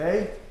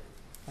today,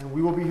 and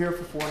we will be here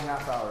for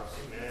 4.5 hours.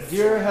 Amen.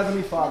 Dear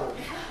Heavenly Father,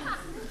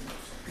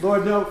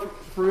 Lord, no,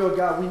 for real,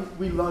 God,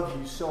 we love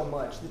you so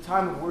much. The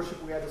time of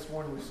worship we had this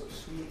morning was so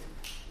sweet,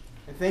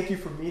 and thank you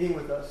for meeting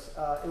with us.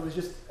 It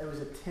was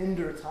a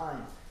tender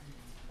time,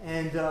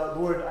 and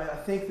Lord, I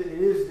think that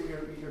it is that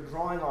you're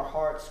drawing our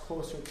hearts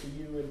closer to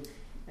you,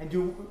 and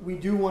we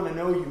do want to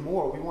know you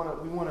more. We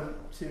want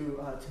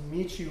to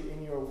meet you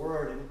in your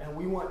word, and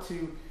we want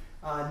to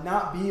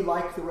not be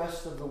like the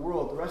rest of the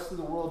world. The rest of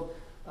the world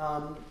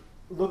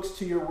looks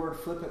to your word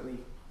flippantly,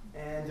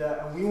 and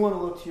we want to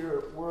look to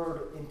your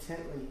word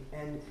intently,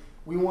 and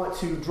we want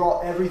to draw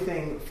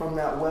everything from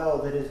that well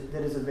that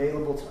is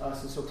available to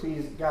us. And so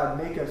please,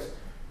 God, make us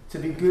to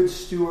be good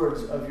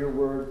stewards of your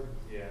word.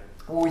 Yeah.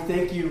 Lord, we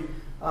thank you,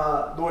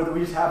 Lord, that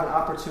we just have an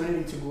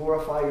opportunity to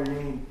glorify your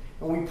name.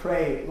 And we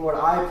pray, Lord,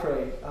 I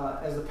pray,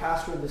 as the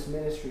pastor of this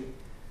ministry,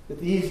 that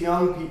these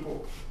young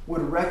people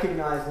would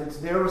recognize that it's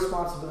their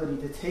responsibility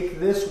to take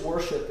this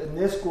worship and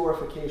this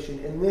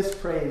glorification and this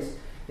praise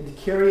and to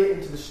carry it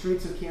into the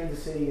streets of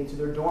Kansas City, into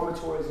their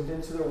dormitories and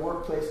into their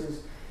workplaces,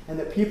 and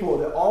that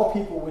all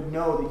people would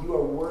know that you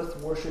are worth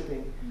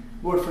worshiping.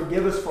 Lord,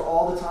 forgive us for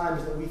all the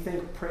times that we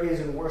think praise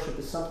and worship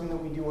is something that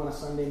we do on a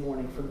Sunday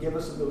morning. Forgive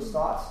us of those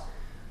thoughts.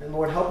 And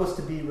Lord, help us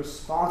to be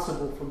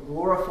responsible for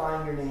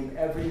glorifying your name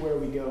everywhere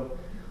we go.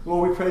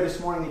 Lord, we pray this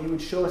morning that you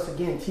would show us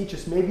again, teach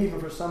us, maybe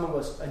even for some of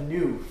us,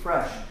 anew,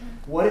 fresh,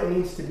 what it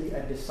means to be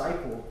a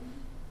disciple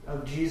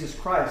of Jesus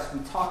Christ.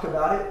 We talk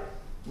about it,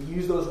 we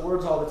use those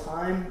words all the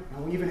time,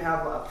 and we even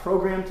have a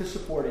program to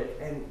support it.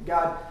 And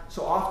God,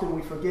 so often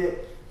we forget,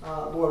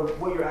 Lord,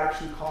 what you're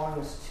actually calling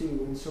us to.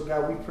 And so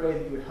God, we pray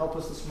that you would help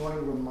us this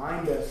morning,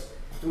 remind us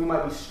that we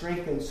might be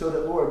strengthened so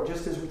that, Lord,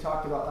 just as we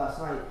talked about last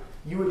night,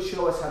 you would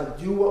show us how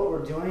to do what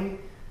we're doing,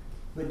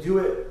 but do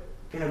it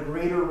in a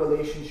greater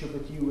relationship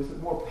with you, with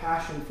more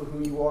passion for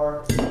who you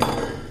are,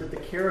 that the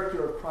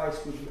character of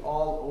Christ would be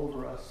all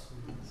over us.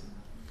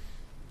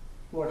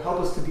 Lord, help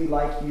us to be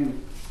like you.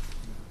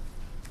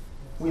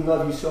 We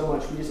love you so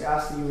much. We just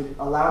ask that you would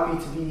allow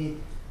me to be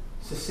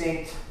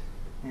succinct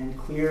and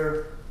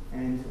clear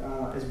and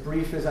as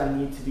brief as I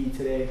need to be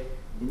today.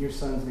 In your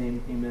Son's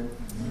name, amen.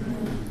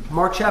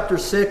 Mark chapter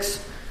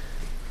 6.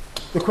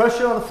 The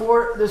question on the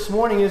floor this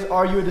morning is,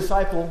 are you a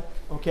disciple?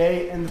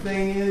 Okay, and the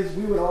thing is,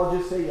 we would all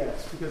just say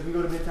yes, because we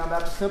go to Midtown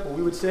Baptist Temple.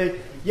 We would say,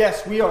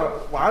 yes, we are.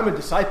 Well, I'm a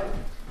disciple.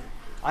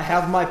 I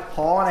have my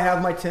Paul and I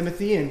have my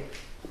Timothy, and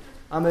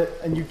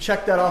you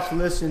check that off the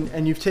list,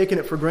 and you've taken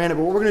it for granted.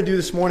 But what we're going to do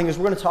this morning is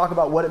we're going to talk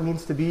about what it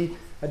means to be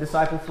a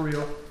disciple for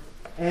real.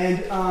 And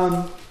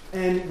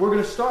we're going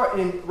to start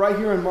right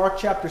here in Mark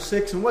chapter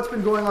 6. And what's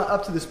been going on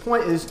up to this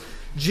point is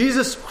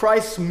Jesus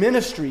Christ's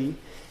ministry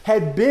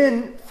had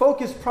been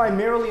focused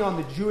primarily on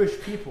the Jewish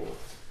people.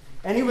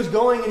 And he was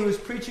going and he was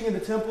preaching in the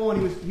temple,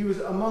 and he was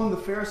among the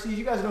Pharisees.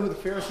 You guys know who the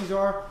Pharisees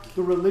are,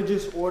 the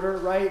religious order,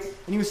 right?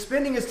 And he was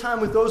spending his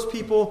time with those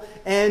people,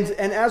 and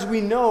as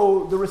we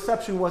know, the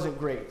reception wasn't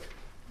great.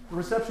 The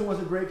reception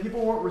wasn't great.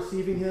 People weren't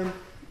receiving him.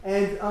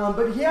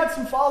 But he had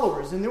some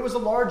followers, and there was a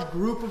large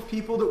group of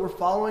people that were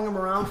following him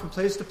around from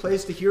place to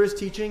place to hear his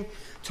teaching,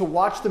 to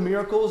watch the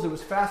miracles. There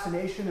was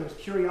fascination, there was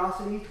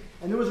curiosity,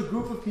 and there was a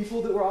group of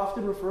people that were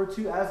often referred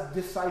to as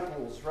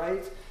disciples,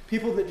 right?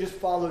 People that just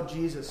followed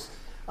Jesus.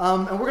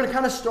 And we're going to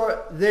kind of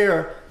start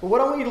there. But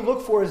what I want you to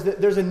look for is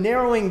that there's a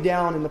narrowing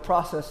down in the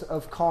process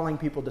of calling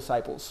people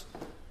disciples.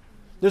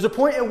 There's a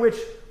point at which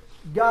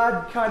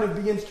God kind of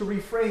begins to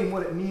reframe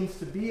what it means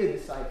to be a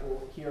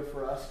disciple here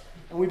for us.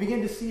 And we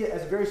begin to see it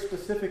as a very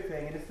specific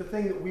thing. And it's the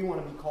thing that we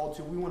want to be called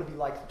to. We want to be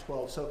like the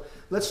 12. So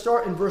let's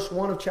start in verse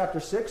 1 of chapter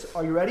 6.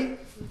 Are you ready?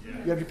 Yeah.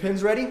 You have your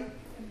pens ready?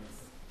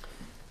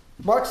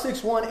 Mark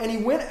 6:1. And he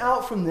went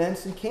out from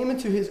thence and came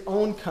into his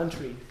own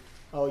country.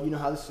 Oh, you know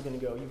how this is going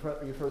to go.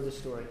 You've heard this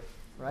story,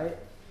 right?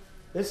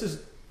 This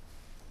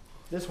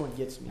one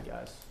gets me,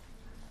 guys.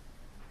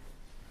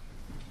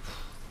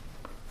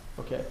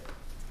 Okay.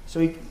 So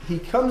he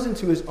comes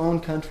into his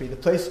own country, the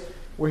place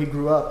where he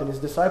grew up, and his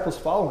disciples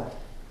follow him.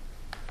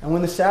 And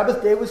when the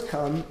Sabbath day was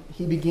come,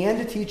 he began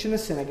to teach in the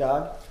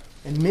synagogue,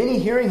 and many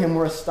hearing him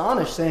were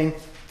astonished, saying,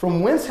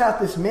 From whence hath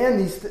this man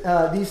these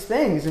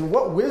things, and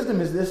what wisdom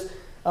is this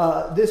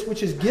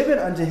which is given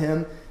unto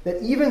him, that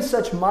even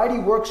such mighty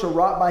works are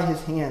wrought by his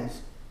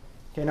hands?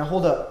 Okay, now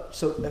hold up.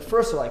 So at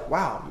first they're like,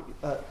 wow,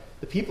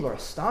 the people are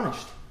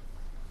astonished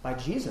by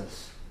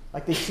Jesus.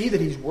 Like they see that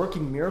he's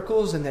working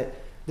miracles and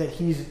that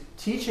he's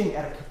teaching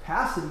at a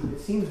capacity that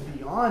seems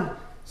beyond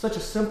such a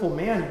simple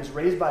man who was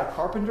raised by a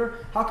carpenter.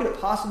 How could it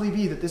possibly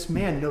be that this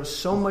man knows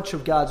so much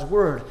of God's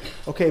word?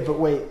 Okay, but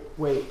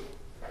wait.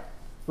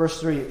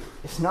 Verse 3,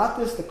 is not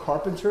this the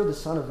carpenter, the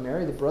son of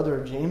Mary, the brother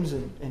of James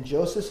and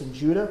Joseph and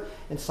Judah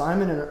and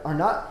Simon, and are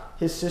not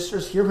his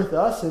sisters here with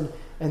us? And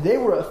they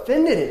were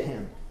offended at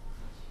him.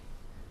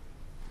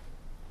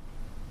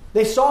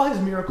 They saw his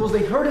miracles,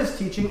 they heard his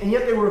teaching, and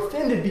yet they were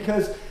offended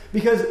because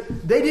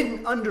they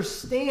didn't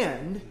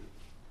understand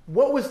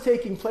what was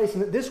taking place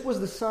and that this was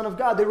the Son of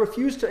God. They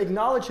refused to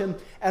acknowledge him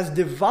as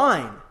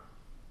divine.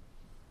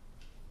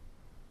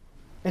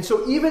 And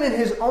so even in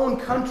his own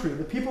country,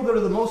 the people that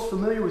are the most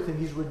familiar with him,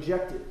 he's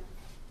rejected.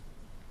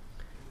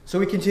 So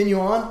we continue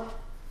on.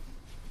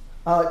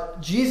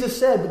 Jesus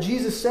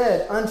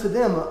said unto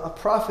them, a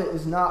prophet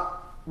is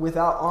not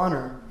without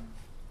honor,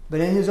 but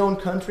in his own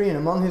country and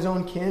among his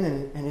own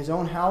kin and his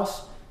own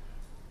house.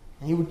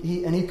 And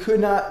he could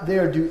not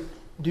there do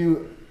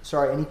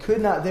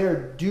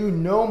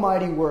no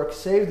mighty work,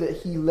 save that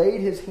he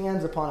laid his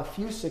hands upon a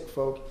few sick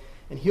folk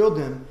and healed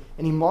them.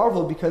 And he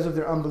marveled because of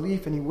their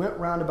unbelief, and he went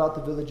round about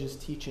the villages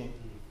teaching.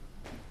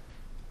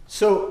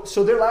 So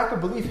their lack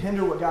of belief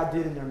hindered what God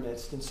did in their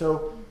midst. And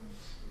so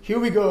here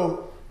we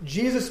go.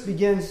 Jesus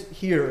begins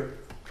here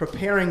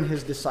preparing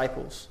his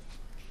disciples.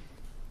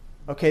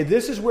 Okay,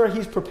 this is where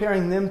he's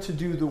preparing them to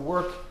do the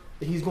work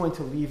that he's going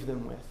to leave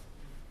them with.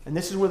 And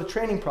this is where the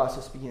training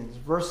process begins.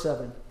 Verse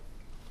 7.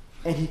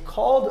 And he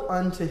called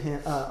unto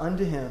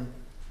him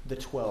the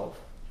 12.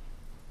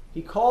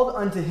 He called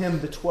unto him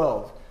the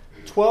 12.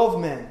 12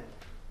 men.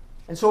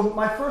 And so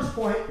my first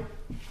point,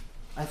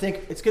 I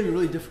think it's going to be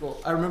really difficult.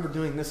 I remember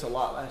doing this a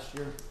lot last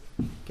year.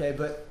 Okay,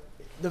 but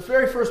the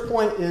very first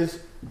point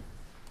is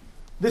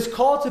this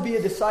call to be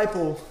a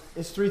disciple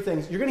is three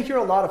things. You're going to hear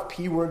a lot of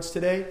P words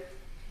today.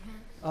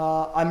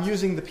 I'm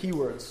using the P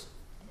words.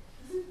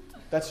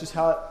 That's just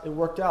how it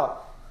worked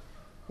out.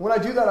 When I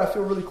do that, I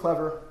feel really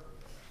clever.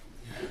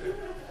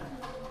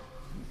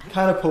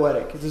 Kind of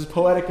poetic. It's as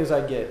poetic as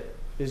I get,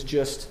 is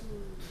just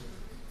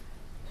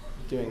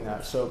doing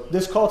that. So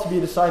this call to be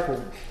a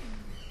disciple,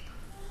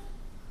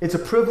 it's a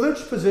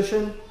privileged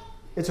position,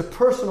 it's a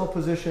personal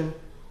position,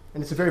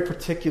 and it's a very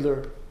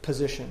particular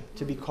position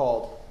to be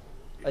called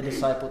a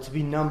disciple, to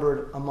be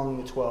numbered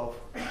among the 12.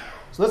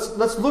 So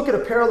let's look at a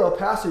parallel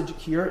passage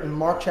here in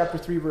Mark chapter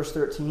 3, verse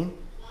 13.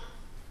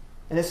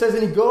 And it says,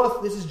 and he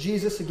goeth, this is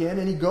Jesus again,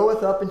 and he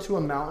goeth up into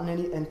a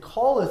mountain, and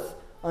calleth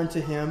unto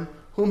him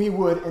whom he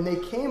would, and they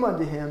came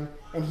unto him,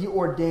 and he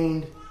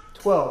ordained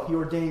 12. He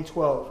ordained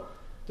 12.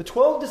 The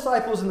 12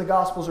 disciples in the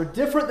Gospels are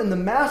different than the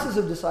masses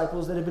of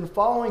disciples that have been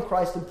following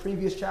Christ in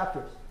previous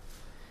chapters.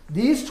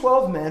 These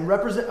 12 men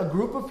represent a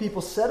group of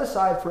people set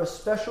aside for a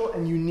special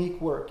and unique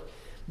work.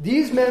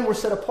 These men were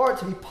set apart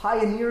to be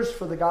pioneers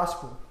for the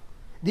gospel.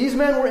 These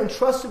men were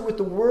entrusted with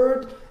the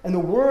word and the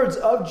words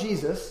of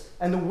Jesus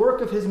and the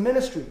work of his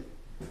ministry.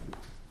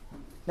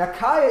 Now,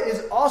 Kaya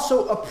is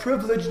also a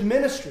privileged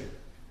ministry.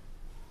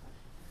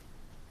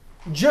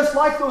 Just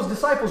like those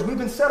disciples, we've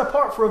been set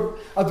apart for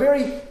a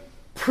very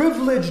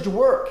privileged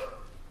work.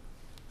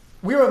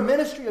 We're a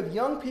ministry of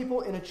young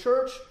people in a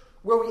church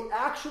where we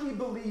actually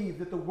believe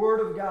that the Word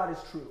of God is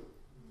true.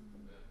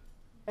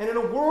 And in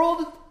a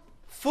world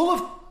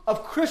full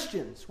of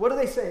Christians, what do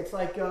they say? It's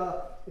like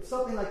it's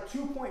something like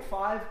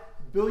 2.5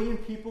 billion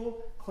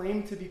people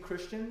claim to be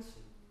Christians.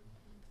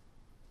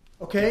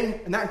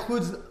 Okay, and that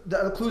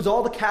includes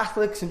all the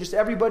Catholics and just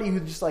everybody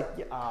who's just like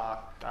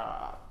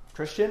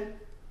Christian.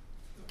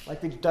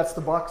 Like that's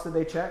the box that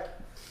they check.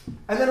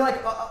 And then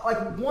like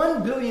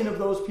 1 billion of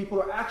those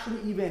people are actually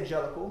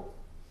evangelical.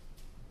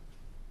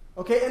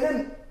 Okay, and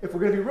then if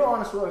we're going to be real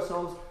honest with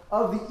ourselves,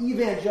 of the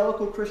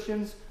evangelical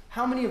Christians,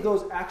 how many of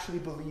those actually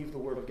believe the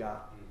Word of God?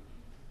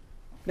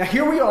 Now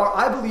here we are.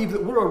 I believe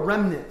that we're a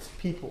remnant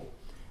people.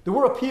 That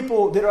we're a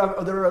people that are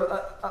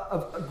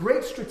of a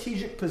great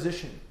strategic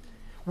position.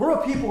 We're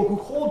a people who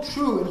hold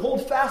true and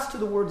hold fast to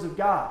the words of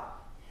God.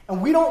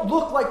 And we don't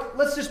look like,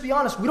 let's just be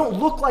honest, we don't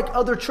look like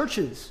other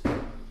churches.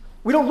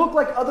 We don't look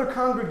like other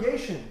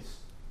congregations.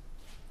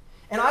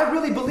 And I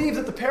really believe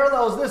that the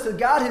parallel is this, that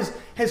God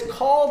has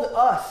called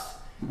us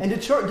and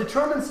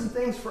determined some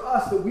things for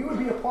us, that we would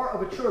be a part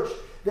of a church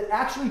that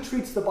actually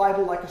treats the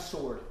Bible like a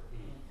sword,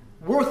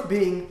 worth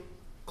being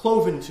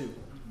cloven to.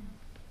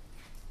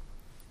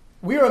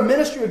 We are a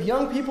ministry of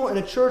young people in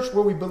a church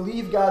where we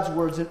believe God's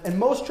words. And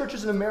most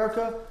churches in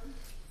America,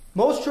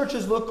 most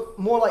churches look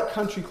more like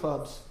country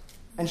clubs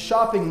and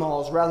shopping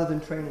malls rather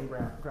than training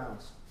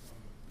grounds.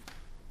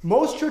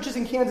 Most churches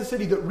in Kansas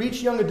City that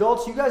reach young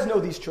adults, you guys know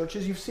these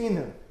churches, you've seen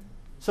them.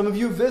 Some of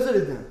you have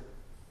visited them.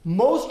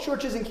 Most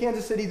churches in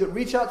Kansas City that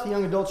reach out to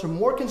young adults are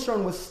more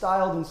concerned with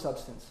style than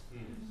substance.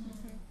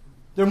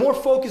 They're more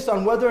focused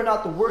on whether or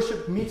not the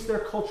worship meets their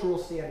cultural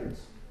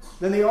standards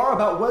than they are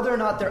about whether or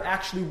not they're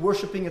actually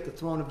worshiping at the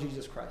throne of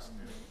Jesus Christ.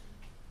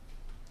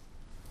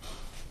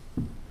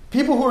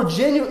 People who are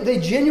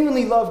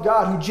genuinely love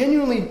God, who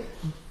genuinely,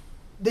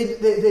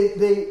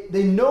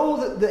 they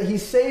know that He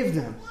saved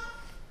them,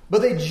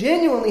 but they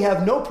genuinely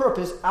have no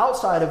purpose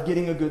outside of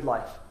getting a good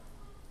life.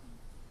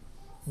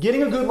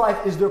 Getting a good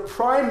life is their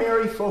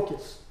primary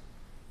focus.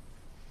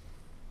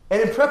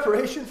 And in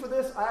preparation for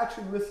this, I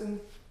actually listened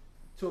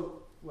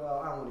to,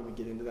 well, I won't even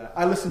get into that.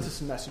 I listened to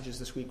some messages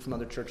this week from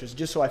other churches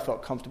just so I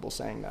felt comfortable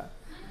saying that.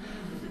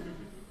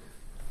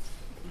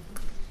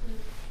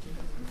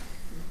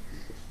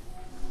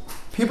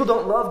 People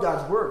don't love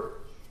God's word.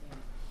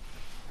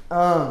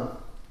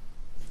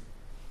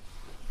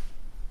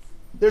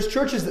 There's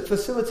churches that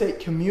facilitate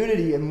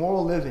community and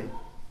moral living,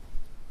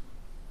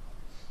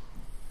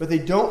 but they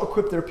don't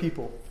equip their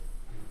people.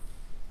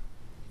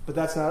 But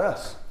that's not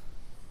us.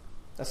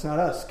 That's not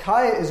us.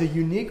 Kaya is a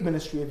unique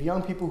ministry of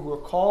young people who are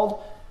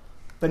called,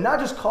 but not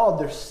just called,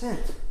 they're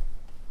sent.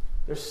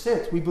 They're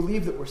sent. We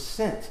believe that we're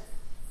sent.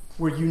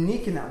 We're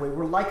unique in that way.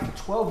 We're like the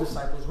 12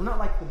 disciples. We're not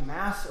like the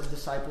mass of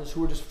disciples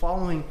who are just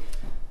following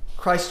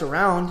Christ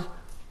around,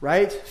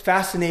 right?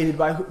 Fascinated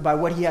by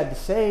what he had to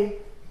say.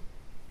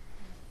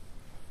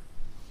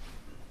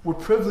 We're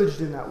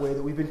privileged in that way,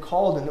 that we've been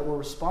called and that we're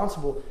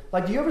responsible.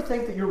 Like, do you ever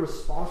think that you're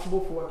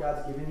responsible for what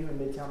God's given you in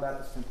Midtown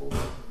Baptist Temple? Is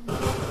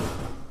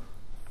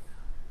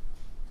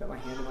that my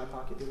hand in my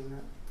pocket doing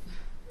that?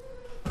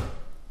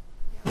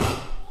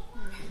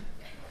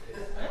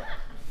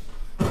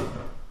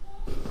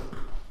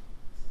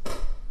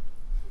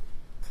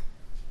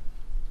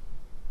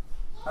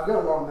 I've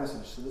got a long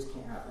message, so this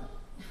can't happen.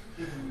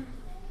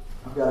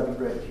 I've got to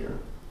be ready here.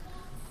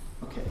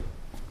 Okay.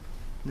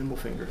 Nimble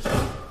fingers.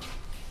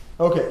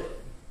 Okay.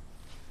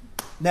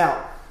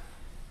 Now,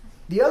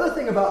 the other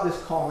thing about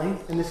this calling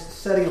and this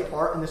setting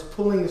apart and this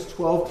pulling this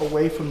 12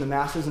 away from the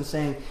masses and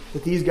saying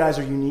that these guys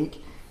are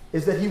unique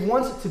is that he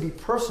wants it to be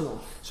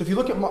personal. So if you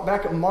look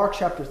back at Mark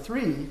chapter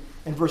 3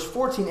 and verse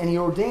 14, and he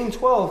ordained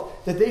 12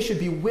 that they should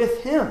be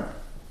with him.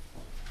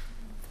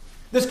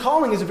 This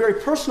calling is a very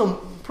personal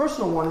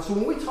one. And so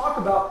when we talk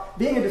about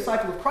being a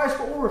disciple of Christ,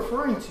 what we're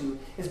referring to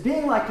is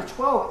being like the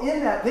 12 in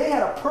that they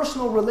had a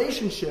personal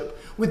relationship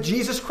with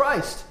Jesus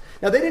Christ.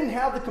 Now, they didn't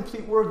have the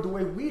complete word the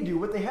way we do.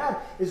 What they had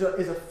is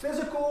a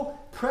physical,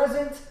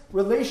 present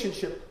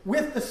relationship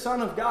with the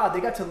Son of God. They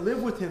got to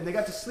live with him. They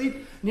got to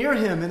sleep near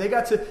him. And they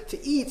got to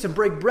eat and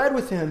break bread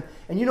with him.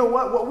 And you know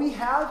what? What we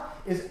have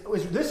is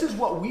this is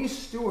what we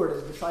steward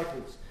as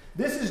disciples.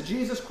 This is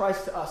Jesus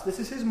Christ to us. This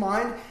is his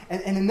mind.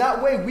 And in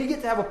that way, we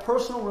get to have a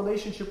personal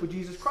relationship with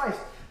Jesus Christ.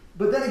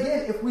 But then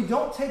again, if we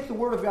don't take the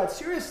word of God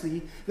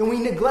seriously, then we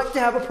neglect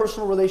to have a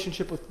personal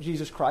relationship with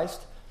Jesus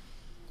Christ.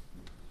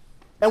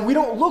 And we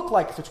don't look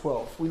like the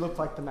 12. We look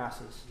like the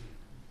masses.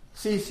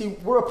 See,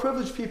 we're a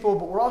privileged people,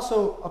 but we're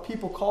also a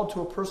people called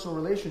to a personal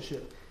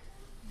relationship.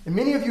 And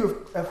many of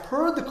you have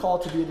heard the call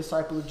to be a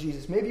disciple of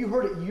Jesus. Maybe you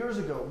heard it years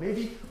ago.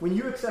 Maybe when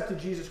you accepted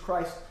Jesus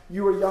Christ,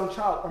 you were a young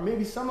child. Or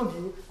maybe some of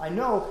you, I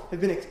know,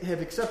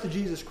 have accepted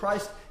Jesus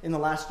Christ in the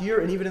last year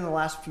and even in the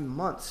last few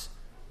months.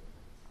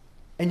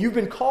 And you've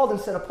been called and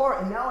set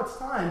apart, and now it's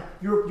time.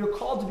 You're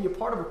called to be a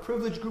part of a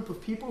privileged group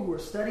of people who are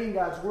studying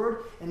God's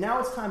Word, and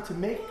now it's time to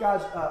make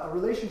God's a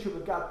relationship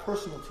with God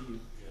personal to you.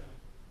 Yeah.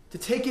 To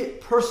take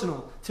it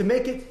personal, to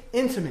make it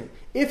intimate.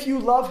 If you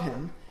love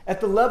him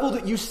at the level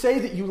that you say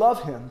that you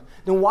love him,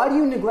 then why do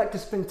you neglect to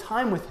spend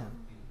time with him?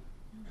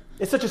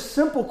 It's such a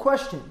simple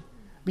question,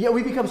 but yet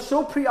we become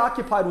so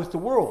preoccupied with the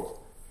world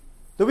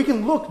that we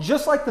can look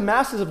just like the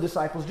masses of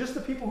disciples, just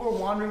the people who are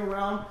wandering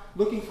around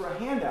looking for a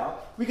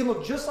handout. We can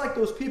look just like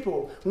those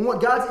people when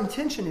what God's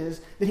intention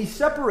is that he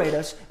separate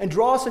us and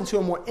draw us into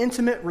a more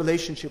intimate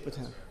relationship with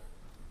him.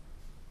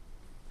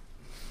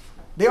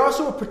 They are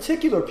also a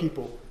particular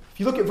people. If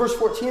you look at verse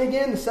 14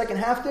 again, the second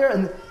half there,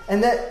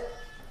 and that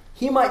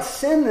he might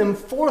send them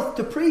forth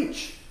to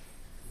preach.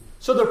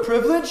 So they're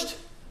privileged.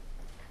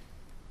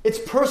 It's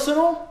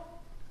personal.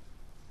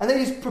 And then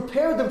he's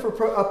prepared them for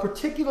a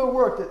particular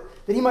work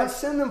that he might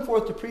send them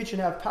forth to preach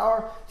and have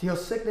power to heal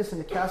sickness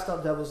and to cast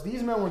out devils.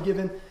 These men were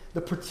given the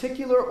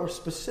particular or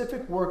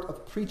specific work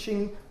of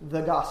preaching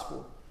the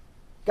gospel.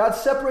 God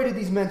separated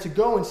these men to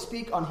go and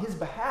speak on his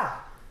behalf.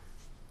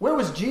 Where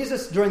was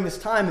Jesus during this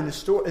time in the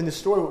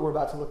story what we're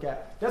about to look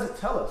at? It doesn't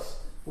tell us.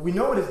 But we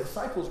know what his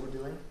disciples were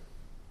doing.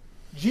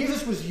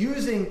 Jesus was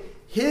using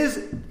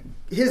his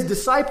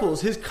disciples,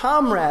 his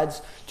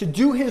comrades, to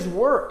do his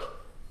work.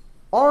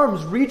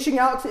 Arms reaching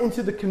out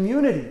into the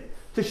community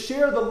to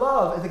share the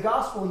love and the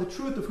gospel and the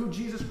truth of who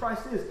Jesus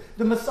Christ is.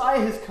 The Messiah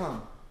has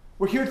come.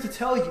 We're here to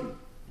tell you.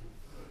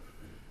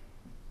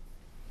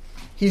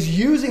 He's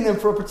using them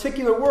for a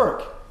particular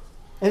work.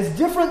 And it's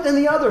different than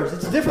the others.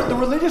 It's different. The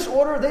religious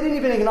order, they didn't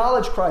even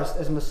acknowledge Christ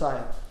as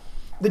Messiah.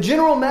 The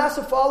general mass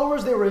of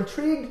followers, they were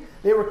intrigued,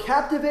 they were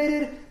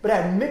captivated, but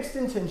had mixed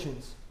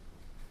intentions.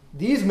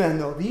 These men,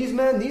 though, these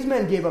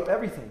men gave up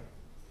everything.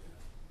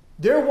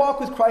 Their walk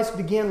with Christ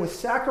began with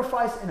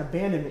sacrifice and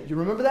abandonment. You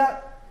remember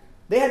that?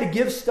 They had to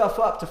give stuff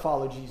up to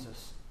follow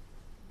Jesus.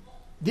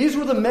 These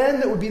were the men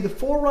that would be the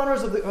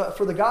forerunners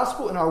for the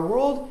gospel in our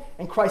world,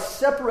 and Christ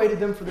separated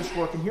them for this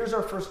work. And here's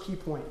our first key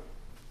point.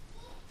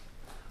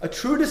 A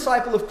true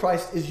disciple of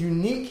Christ is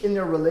unique in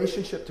their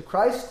relationship to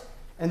Christ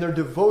and their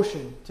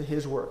devotion to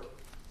his work.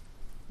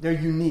 They're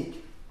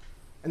unique.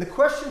 And the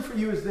question for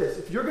you is this.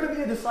 If you're going to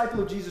be a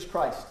disciple of Jesus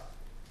Christ,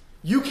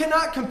 you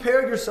cannot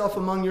compare yourself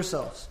among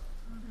yourselves.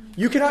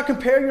 You cannot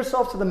compare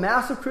yourself to the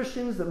mass of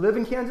Christians that live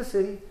in Kansas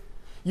City.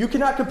 You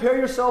cannot compare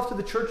yourself to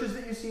the churches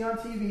that you see on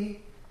TV.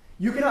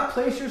 You cannot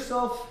place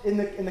yourself in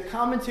the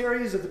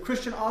commentaries of the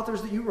Christian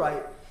authors that you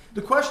write.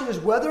 The question is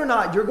whether or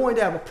not you're going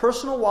to have a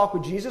personal walk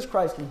with Jesus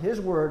Christ in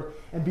his word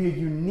and be a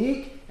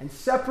unique and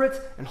separate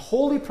and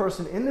holy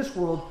person in this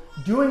world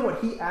doing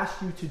what he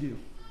asked you to do.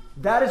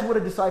 That is what a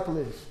disciple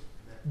is.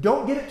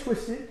 Don't get it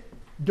twisted.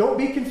 Don't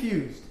be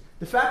confused.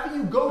 The fact that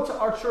you go to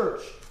our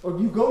church or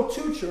you go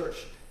to church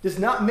does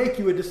not make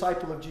you a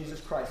disciple of Jesus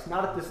Christ.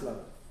 Not at this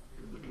level.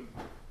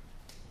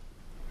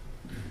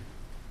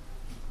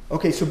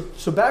 Okay,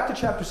 so back to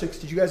chapter 6.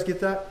 Did you guys get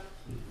that?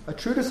 A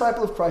true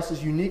disciple of Christ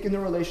is unique in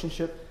their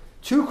relationship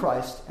to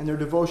Christ and their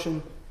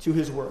devotion to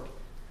his work.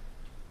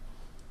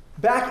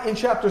 Back in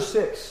chapter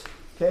 6,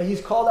 okay,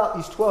 he's called out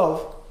these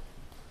 12.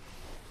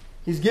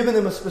 He's given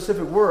them a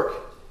specific work.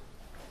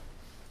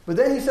 But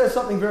then he says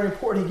something very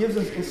important. He gives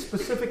them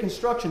specific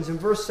instructions. In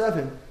verse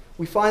 7,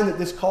 we find that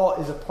this call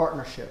is a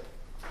partnership.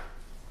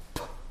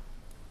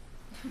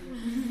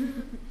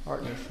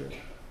 Partnership.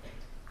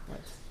 Right.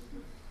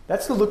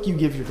 That's the look you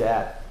give your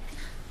dad.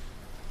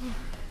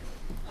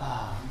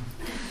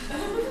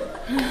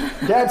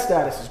 Dad's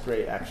status is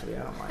great, actually.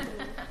 I don't mind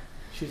it.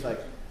 She's like,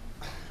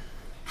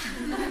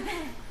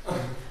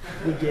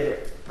 we get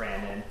it,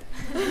 Brandon.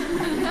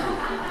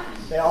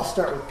 They all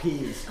start with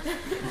P's.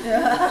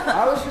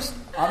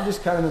 I'm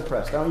just kind of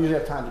impressed. I don't usually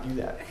have time to do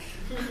that.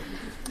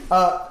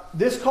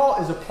 This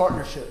call is a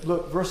partnership.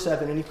 Look, verse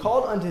 7. And he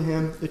called unto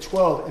him the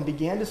 12 and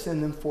began to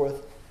send them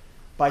forth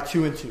by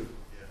 2 and 2.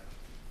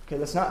 Okay,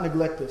 let's not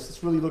neglect this.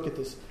 Let's really look at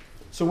this.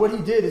 So what he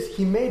did is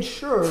he made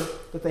sure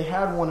that they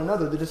had one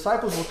another. The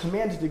disciples were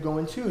commanded to go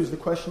in twos. The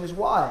question is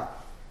why?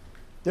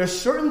 There are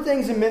certain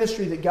things in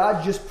ministry that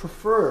God just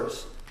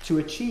prefers to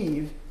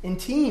achieve in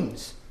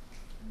teams.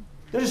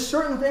 There's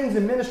certain things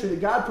in ministry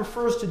that God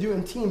prefers to do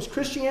in teams.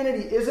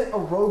 Christianity isn't a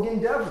rogue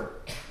endeavor.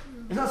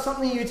 It's not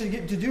something you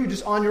get to do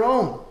just on your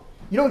own.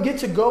 You don't get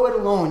to go it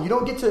alone.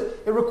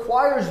 It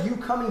requires you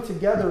coming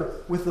together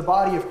with the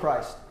body of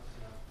Christ.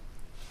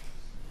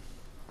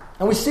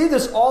 And we see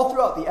this all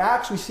throughout the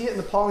Acts. We see it in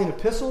the Pauline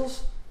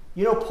epistles.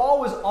 You know, Paul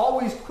was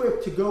always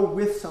quick to go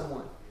with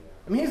someone.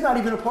 I mean, he's not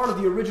even a part of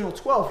the original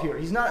 12 here.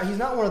 He's not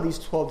one of these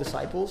 12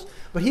 disciples.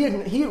 But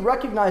he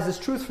recognized this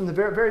truth from the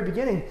very, very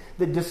beginning,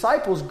 that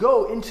disciples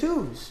go in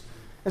twos.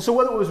 And so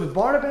whether it was with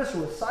Barnabas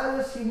or with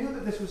Silas, he knew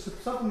that this was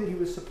something that he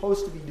was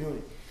supposed to be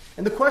doing.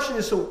 And the question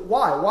is, so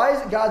why? Why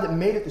is it God that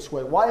made it this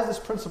way? Why is this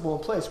principle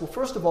in place? Well,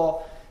 first of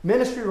all,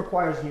 ministry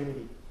requires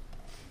unity.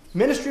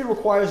 Ministry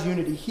requires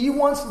unity. He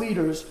wants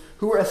leaders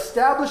who are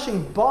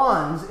establishing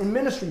bonds in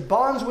ministry,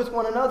 bonds with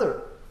one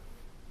another.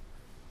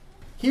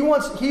 He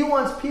wants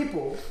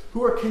people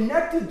who are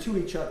connected to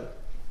each other,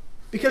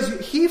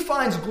 because he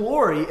finds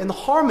glory in the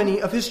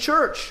harmony of his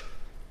church.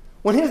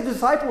 When his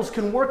disciples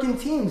can work in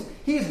teams,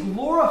 he's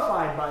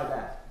glorified by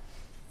that.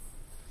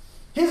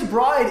 His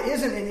bride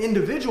isn't an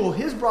individual.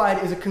 His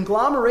bride is a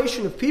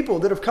conglomeration of people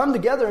that have come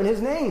together in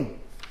his name.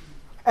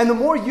 And the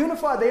more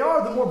unified they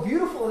are, the more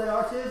beautiful they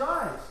are to his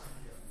eyes.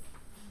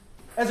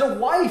 As a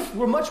wife,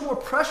 we're much more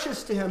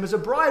precious to him. As a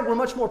bride, we're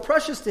much more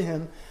precious to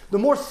him. The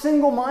more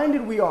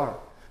single-minded we are,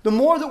 the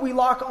more that we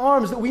lock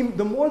arms,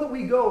 the more that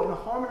we go in a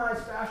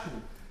harmonized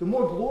fashion, the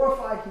more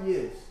glorified he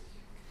is.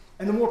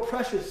 And the more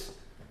precious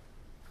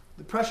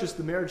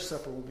the marriage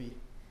supper will be.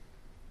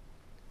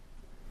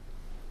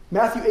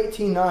 Matthew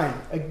 18:9.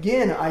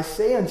 Again, I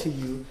say unto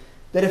you,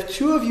 that if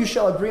 2 of you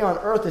shall agree on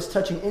earth as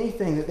touching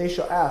anything that they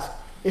shall ask,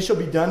 it shall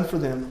be done for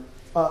them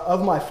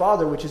of my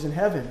Father which is in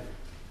heaven.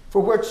 For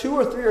where 2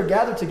 or 3 are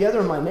gathered together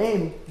in my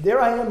name, there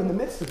I am in the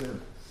midst of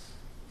them.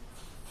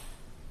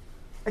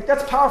 Like,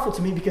 that's powerful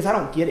to me because I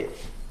don't get it.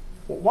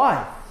 Well,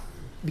 why?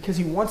 Because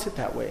he wants it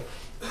that way.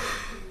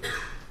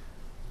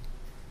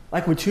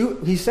 Like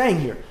he's saying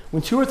here,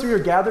 when 2 or 3 are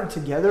gathered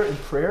together in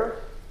prayer,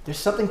 there's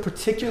something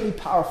particularly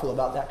powerful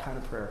about that kind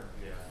of prayer.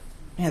 Yeah.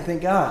 Man,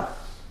 thank God.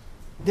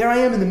 There I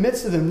am in the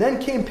midst of them.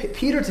 Then came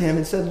Peter to him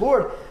and said,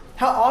 Lord,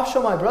 how oft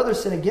shall my brother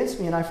sin against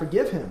me and I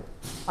forgive him?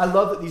 I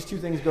love that these two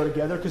things go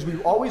together because we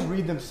always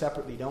read them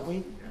separately, don't we?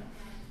 Yeah.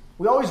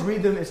 We always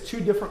read them as 2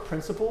 different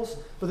principles,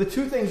 but the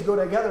 2 things go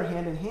together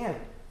hand in hand.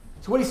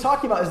 So what he's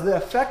talking about is the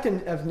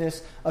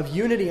effectiveness of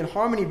unity and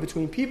harmony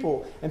between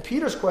people. And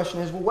Peter's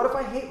question is, well, what if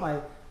I hate my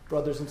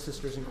brothers and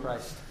sisters in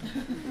Christ?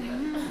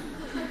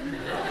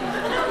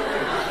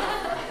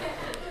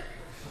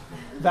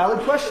 Valid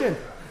question.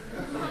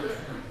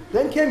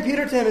 Then came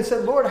Peter to him and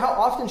said, Lord, how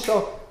often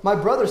shall my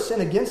brother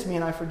sin against me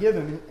and I forgive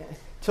him?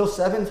 Till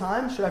 7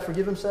 times? Should I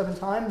forgive him 7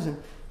 times?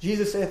 And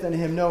Jesus saith unto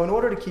him, no, in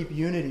order to keep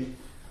unity,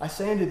 I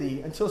say unto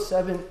thee, until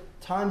 7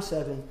 times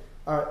 7,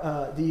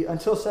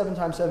 until 7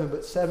 times 7,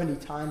 but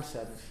 70 times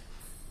 7.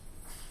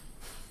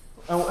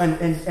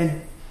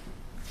 And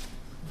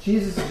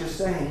Jesus is just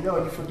saying,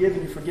 no, you forgive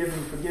and you forgive and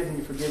you forgive and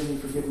you forgive and you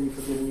forgive and you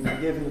forgive and you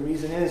forgive. And the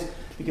reason is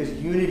because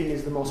unity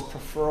is the most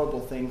preferable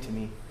thing to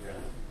me.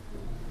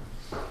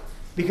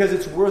 Because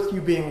it's worth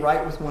you being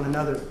right with one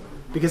another.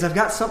 Because I've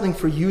got something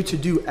for you to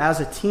do as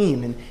a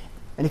team.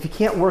 And if you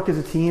can't work as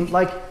a team,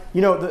 like,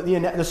 you know,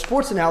 the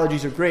sports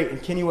analogies are great.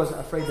 And Kenny wasn't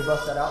afraid to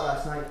bust that out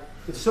last night.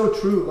 It's so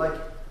true. Like,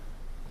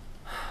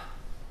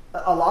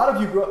 a lot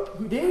of you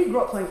didn't you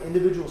grow up playing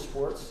individual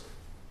sports?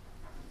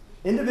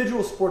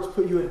 Individual sports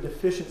put you at a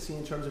deficiency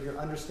in terms of your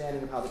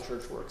understanding of how the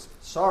church works.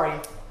 Sorry.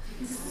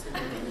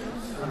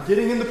 I'm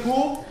getting in the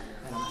pool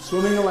and I'm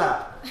swimming a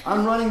lap.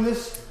 I'm running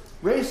this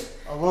race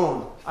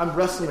alone. I'm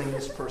wrestling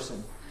this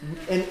person.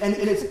 And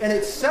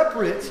it's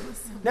separate.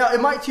 Now,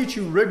 it might teach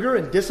you rigor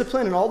and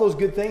discipline and all those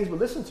good things, but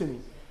listen to me.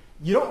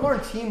 You don't learn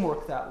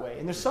teamwork that way.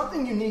 And there's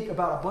something unique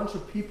about a bunch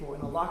of people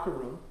in a locker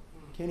room.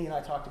 Kenny and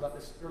I talked about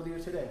this earlier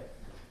today.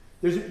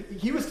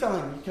 He was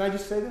telling me, can I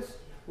just say this,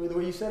 the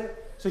way you said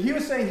it? So he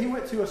was saying he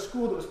went to a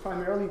school that was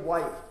primarily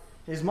white.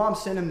 His mom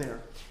sent him there.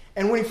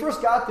 And when he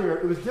first got there,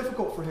 it was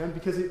difficult for him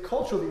because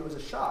culturally it was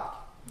a shock.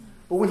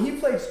 But when he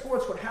played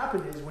sports, what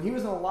happened is when he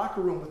was in a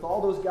locker room with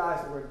all those guys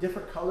that were a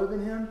different color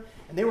than him,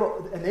 and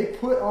they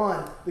put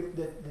on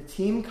the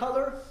team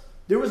color,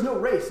 there was no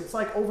race. It's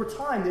like over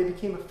time they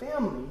became a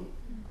family,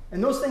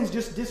 and those things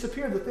just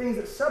disappeared. The things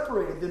that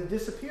separated them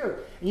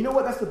disappeared. And you know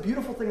what? That's the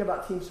beautiful thing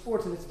about team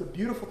sports, and it's the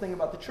beautiful thing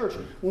about the church.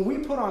 When we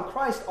put on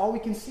Christ, all we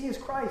can see is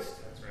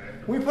Christ. That's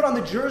right. When we put on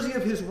the jersey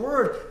of His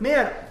Word,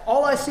 man,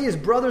 all I see is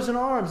brothers in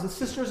arms and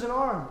sisters in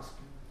arms.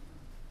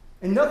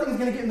 And nothing's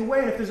going to get in the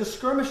way. And if there's a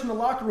skirmish in the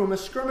locker room, a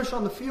skirmish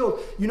on the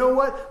field, you know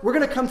what? We're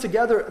going to come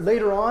together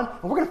later on,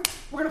 and we're going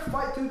to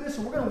fight through this,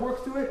 and we're going to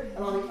work through it.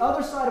 And on the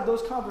other side of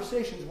those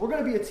conversations, we're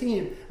going to be a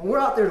team, and we're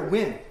out there to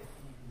win.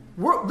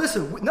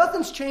 Listen,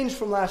 nothing's changed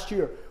from last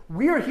year.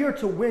 We are here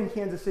to win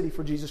Kansas City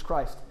for Jesus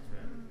Christ.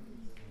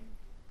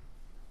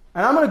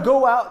 And I'm going to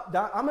go out,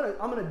 I'm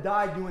going to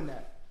die doing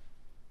that.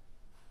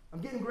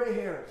 I'm getting gray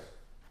hairs.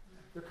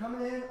 They're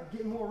coming in, I'm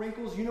getting more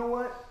wrinkles. You know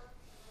what?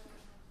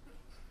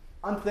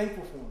 I'm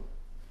thankful for them.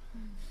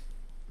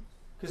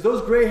 Because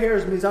those gray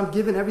hairs means I'm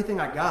giving everything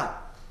I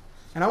got.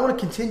 And I want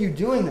to continue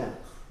doing that.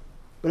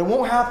 But it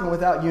won't happen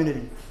without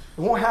unity.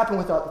 It won't happen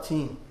without the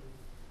team.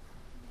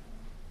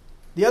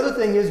 The other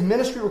thing is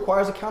ministry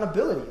requires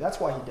accountability. That's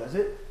why he does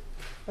it.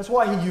 That's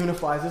why he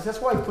unifies us.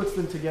 That's why he puts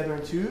them together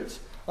in twos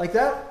like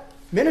that.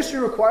 Ministry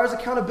requires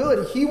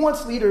accountability. He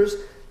wants leaders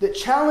that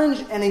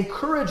challenge and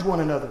encourage one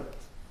another.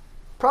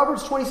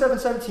 Proverbs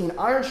 27:17,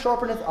 iron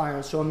sharpeneth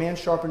iron, so a man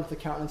sharpeneth the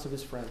countenance of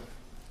his friend.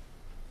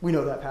 We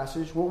know that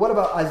passage. Well, what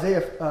about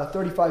Isaiah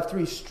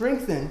 35:3?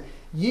 Strengthen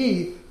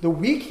ye the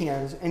weak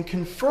hands and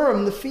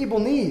confirm the feeble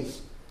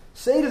knees.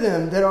 Say to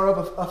them that are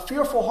of a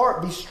fearful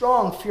heart, be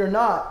strong, fear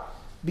not.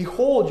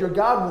 Behold, your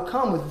God will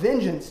come with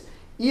vengeance,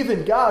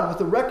 even God with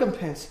a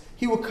recompense.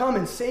 He will come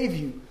and save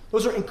you.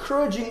 Those are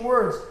encouraging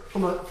words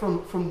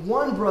from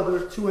one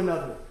brother to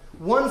another,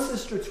 one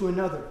sister to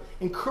another,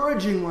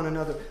 encouraging one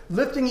another,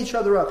 lifting each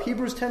other up.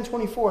 Hebrews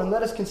 10:24, and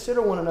let us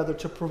consider one another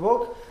to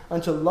provoke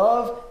unto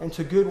love and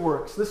to good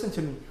works. Listen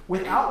to me.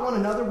 Without one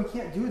another, we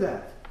can't do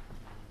that.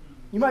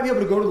 You might be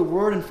able to go to the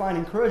Word and find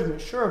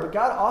encouragement, sure, but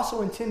God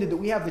also intended that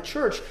we have the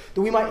church,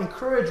 that we might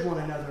encourage one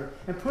another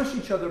and push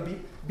each other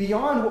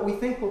beyond what we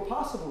think we're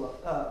capable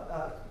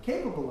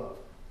of.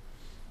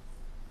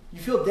 You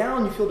feel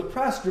down, you feel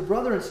depressed, your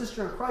brother and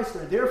sister in Christ,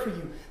 they're there for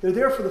you. They're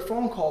there for the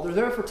phone call. They're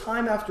there for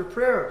time after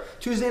prayer.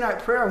 Tuesday night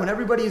prayer, when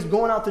everybody is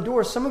going out the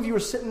door, some of you are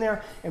sitting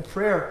there in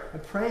prayer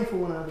and praying for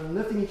one another and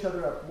lifting each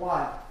other up.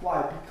 Why?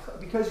 Why?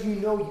 Because you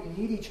know you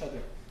need each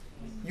other.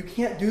 You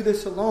can't do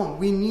this alone.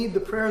 We need the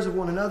prayers of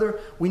one another.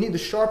 We need the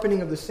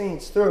sharpening of the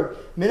saints. Third,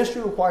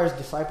 ministry requires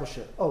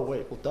discipleship. Oh,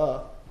 wait, well,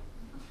 duh.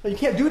 You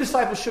can't do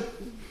discipleship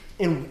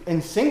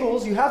in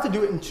singles. You have to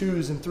do it in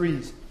twos and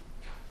threes.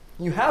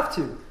 You have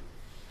to.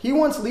 He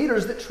wants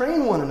leaders that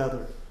train one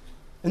another.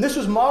 And this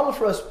was modeled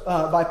for us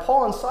by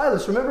Paul and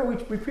Silas. Remember,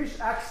 we preached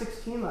Acts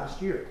 16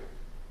 last year.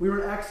 We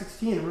were in Acts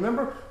 16. And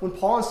remember when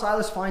Paul and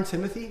Silas find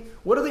Timothy?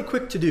 What are they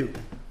quick to do?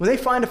 When they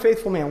find a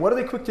faithful man, what are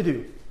they quick to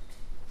do?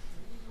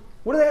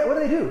 What do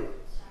they do?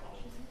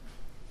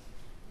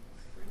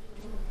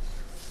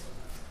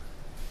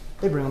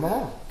 They bring them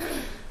along.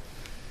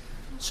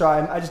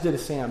 Sorry, I just did a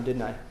Sam,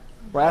 didn't I?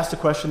 Where I asked a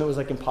question that was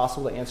like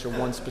impossible to answer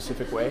one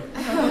specific way.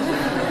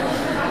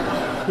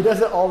 He does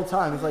it all the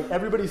time. It's like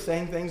everybody's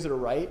saying things that are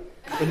right,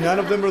 but none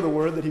of them are the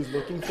word that he's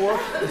looking for.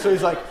 And so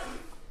he's like,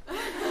 you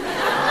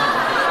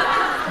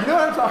know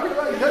what I'm talking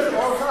about? He does it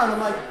all the time. I'm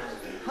like,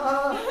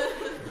 I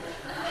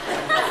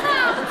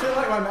pretend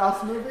like my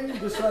mouth's moving,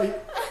 just like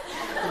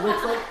it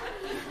looks like.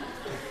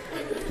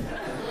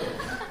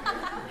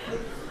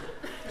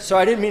 So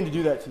I didn't mean to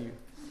do that to you.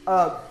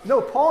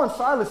 No, Paul and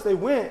Silas, they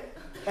went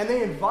and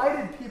they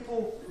invited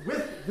people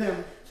with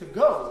them to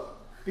go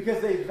because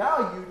they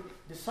valued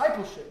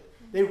discipleship.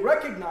 They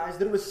recognized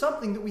that it was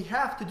something that we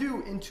have to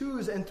do in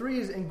twos and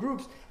threes and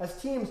groups as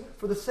teams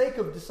for the sake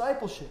of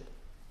discipleship.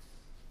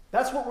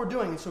 That's what we're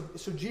doing. And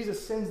so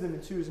Jesus sends them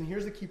in twos. And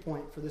here's the key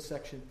point for this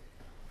section.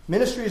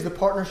 Ministry is the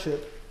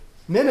partnership.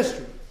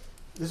 Ministry.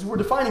 We're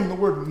defining the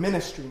word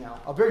ministry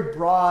now. A very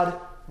broad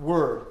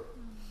word.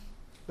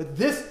 But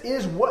this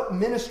is what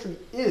ministry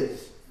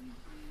is.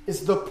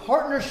 It's the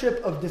partnership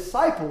of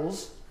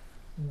disciples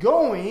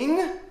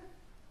going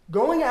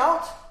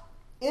out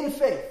in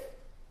faith.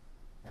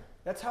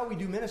 That's how we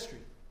do ministry.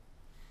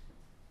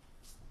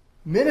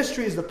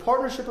 Ministry is the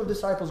partnership of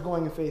disciples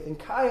going in faith. And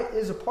Kaya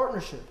is a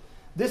partnership.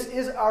 This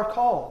is our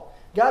call.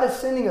 God is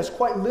sending us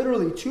quite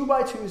literally 2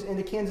 by 2s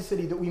into Kansas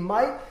City that we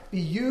might be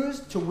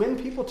used to win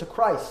people to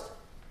Christ.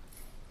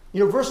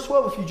 You know, verse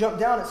 12, if you jump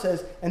down, it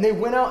says, and they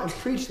went out and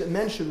preached that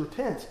men should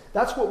repent.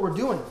 That's what we're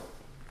doing.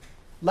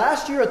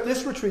 Last year at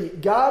this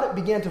retreat, God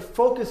began to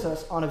focus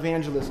us on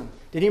evangelism.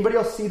 Did anybody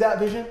else see that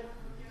vision?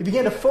 He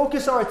began to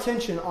focus our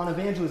attention on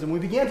evangelism. We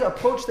began to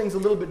approach things a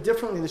little bit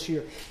differently this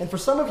year. And for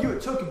some of you,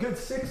 it took a good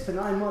 6 to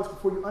 9 months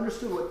before you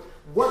understood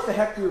what the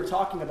heck we were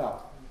talking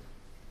about.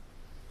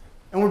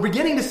 And we're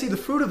beginning to see the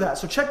fruit of that.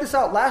 So check this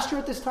out. Last year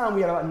at this time, we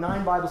had about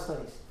 9 Bible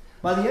studies.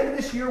 By the end of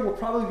this year, we'll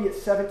probably be at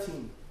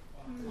 17.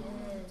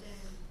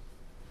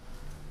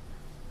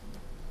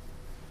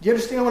 Do you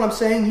understand what I'm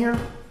saying here?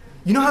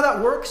 You know how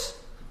that works?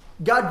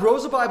 God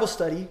grows a Bible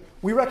study.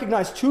 We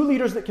recognize 2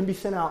 leaders that can be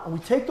sent out, and we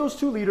take those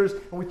 2 leaders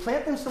and we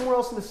plant them somewhere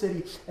else in the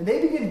city, and they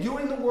begin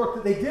doing the work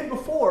that they did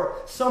before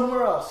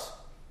somewhere else.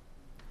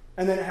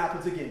 And then it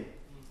happens again.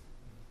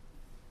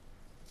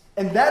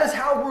 And that is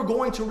how we're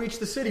going to reach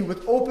the city,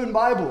 with open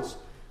Bibles.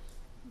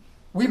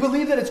 We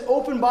believe that it's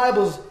open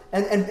Bibles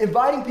and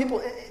inviting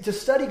people to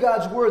study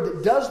God's Word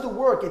that does the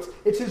work.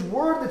 It's His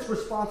Word that's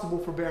responsible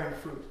for bearing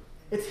fruit.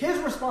 It's His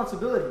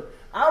responsibility.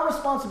 Our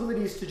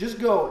responsibility is to just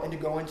go and to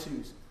go in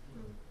twos.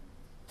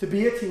 To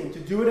be a team, to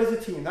do it as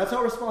a team. That's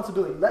our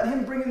responsibility. Let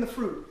Him bring in the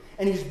fruit.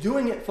 And He's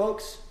doing it,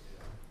 folks.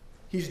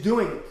 He's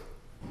doing it.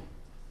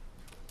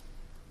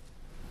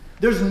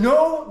 There's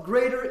no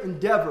greater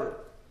endeavor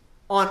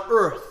on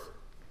earth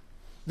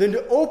than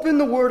to open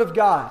the Word of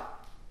God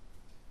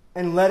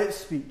and let it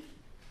speak.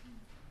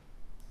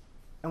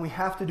 And we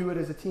have to do it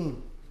as a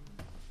team.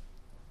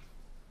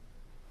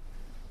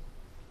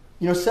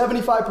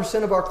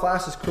 75% of our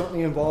class is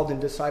currently involved in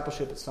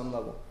discipleship at some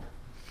level.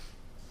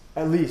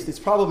 At least. It's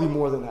probably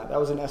more than that. That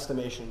was an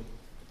estimation.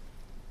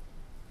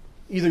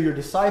 Either you're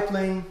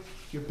discipling,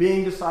 you're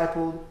being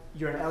discipled,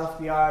 you're in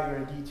LFBI, you're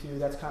in D2.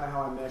 That's kind of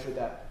how I measure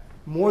that.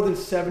 More than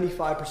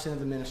 75% of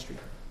the ministry.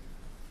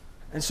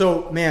 And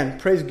so, man,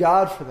 praise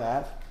God for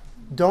that.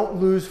 Don't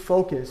lose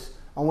focus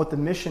on what the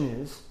mission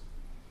is.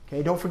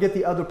 Okay, don't forget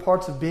the other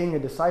parts of being a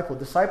disciple.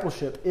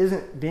 Discipleship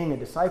isn't being a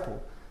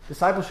disciple.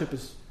 Discipleship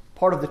is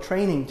part of the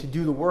training to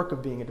do the work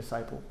of being a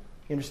disciple.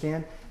 You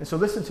understand? And so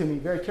listen to me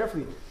very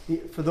carefully.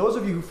 For those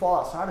of you who fall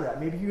outside of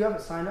that, maybe you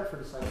haven't signed up for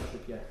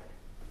discipleship yet.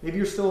 Maybe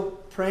you're still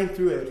praying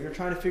through it. You're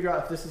trying to figure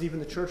out if this is even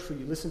the church for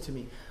you. Listen to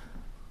me.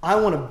 I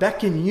want to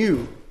beckon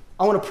you.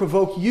 I want to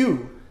provoke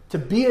you to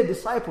be a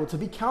disciple, to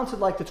be counted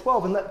like the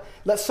 12, and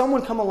let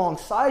someone come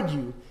alongside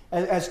you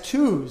as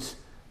twos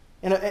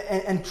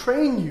and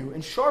train you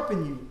and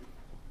sharpen you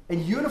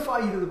and unify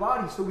you to the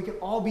body so we can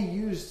all be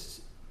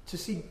used to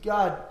see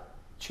God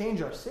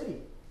change our city.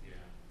 Yeah.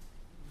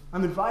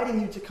 I'm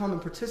inviting you to come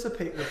and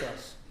participate with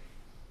us.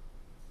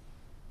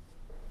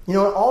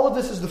 All of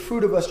this is the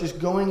fruit of us just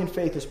going in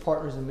faith as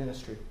partners in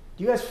ministry.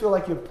 Do you guys feel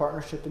like you have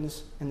partnership in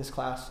this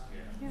class?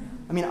 Yeah.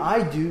 I mean,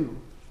 I do.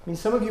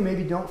 Some of you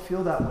maybe don't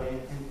feel that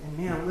way, and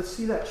man, let's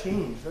see that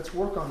change. Let's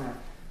work on that.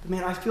 But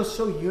man, I feel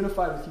so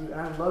unified with you,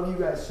 and I love you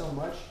guys so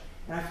much.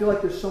 And I feel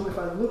like there's so much. If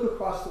I look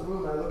across the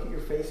room and I look at your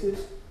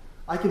faces,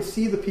 I can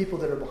see the people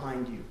that are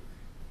behind you.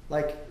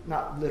 Like,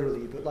 not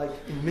literally, but like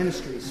in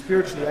ministry,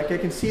 spiritually. Like I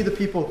can see the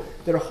people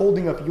that are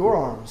holding up your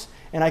arms.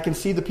 And I can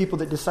see the people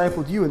that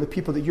discipled you and the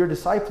people that you're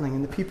discipling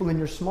and the people in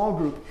your small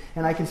group.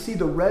 And I can see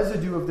the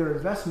residue of their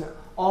investment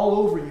all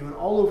over you and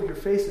all over your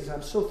faces. And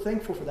I'm so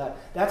thankful for that.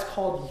 That's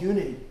called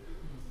unity.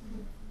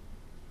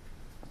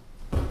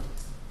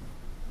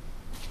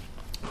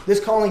 This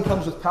calling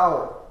comes with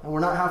power. And we're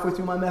not halfway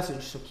through my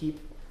message, so keep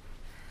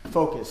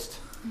focused.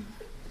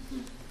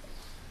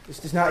 This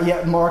does not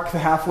yet mark the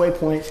halfway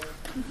point.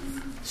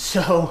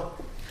 So,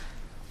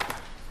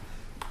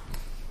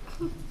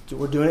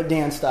 we're doing it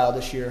Dan style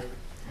this year.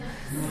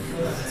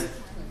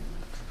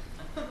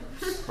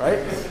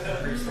 Right?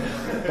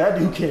 That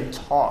dude can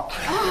talk.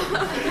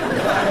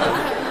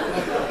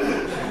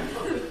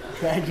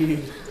 That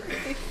dude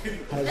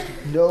has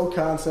no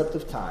concept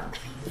of time.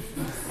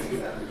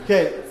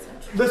 Okay,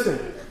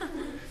 listen.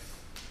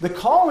 The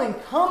calling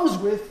comes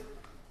with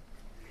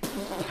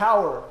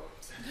power.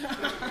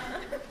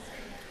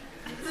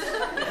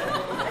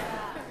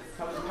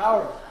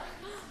 Power.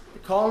 The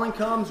calling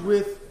comes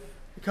with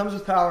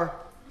power.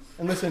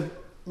 And listen,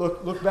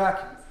 look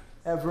back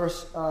at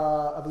verse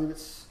I believe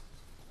it's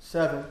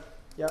 7.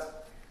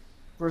 Yep.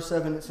 Verse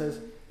 7 it says,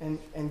 and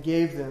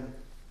gave them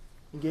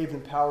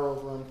power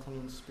over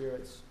unclean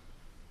spirits.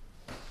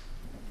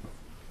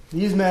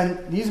 These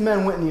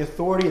men went in the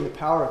authority and the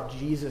power of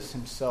Jesus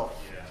himself.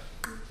 Yeah.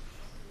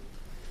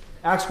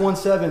 Acts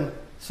 1:7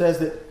 says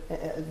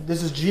that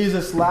this is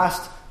Jesus'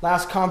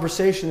 last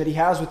conversation that he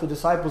has with the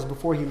disciples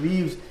before he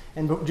leaves,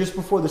 and just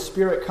before the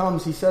Spirit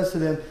comes, he says to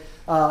them,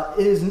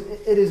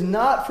 it is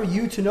not for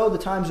you to know the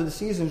times or the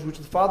seasons which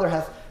the Father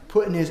hath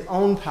put in his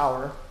own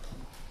power.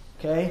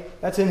 Okay?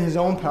 That's in his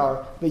own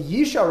power. But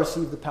ye shall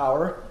receive the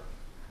power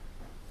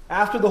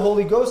after the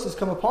Holy Ghost has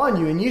come upon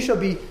you, and ye shall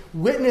be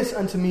witness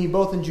unto me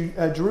both in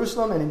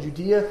Jerusalem and in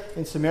Judea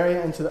and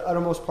Samaria and to the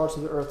uttermost parts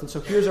of the earth. And so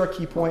here's our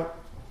key point.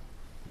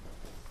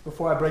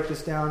 Before I break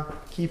this down,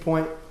 key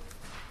point.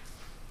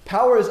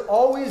 Power is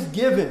always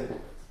given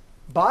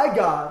by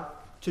God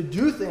to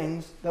do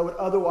things that would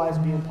otherwise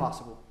be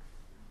impossible.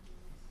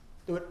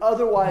 It would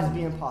otherwise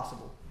be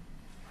impossible.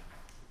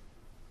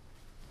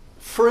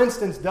 For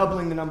instance,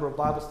 doubling the number of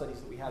Bible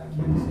studies that we have in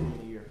Kansas City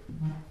in a year.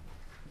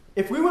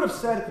 If we would have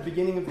said at the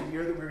beginning of the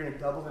year that we were going to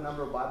double the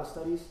number of Bible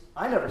studies,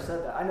 I never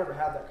said that. I never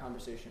had that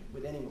conversation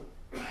with anyone.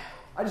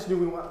 I just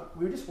knew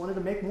we just wanted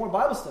to make more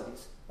Bible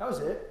studies. That was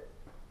it.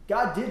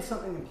 God did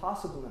something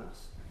impossible in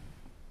us.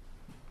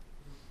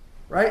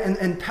 Right?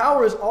 And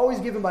power is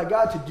always given by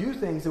God to do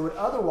things that would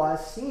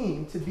otherwise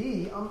seem to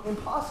be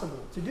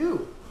impossible to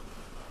do.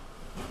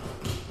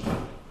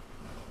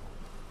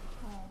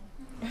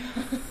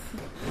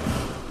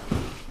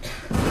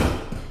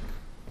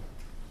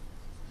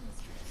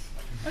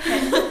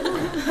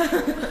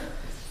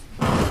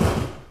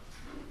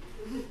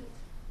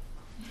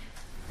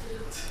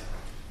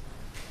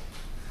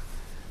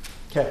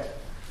 Okay.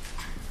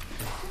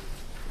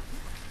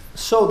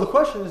 So the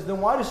question is,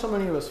 then why do so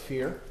many of us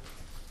fear?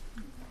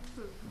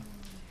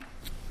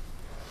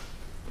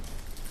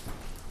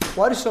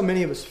 Why do so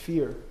many of us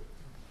fear?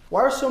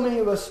 Why are so many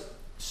of us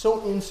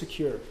so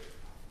insecure?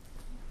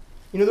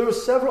 You know, there were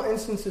several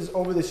instances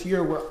over this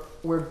year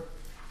where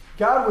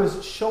God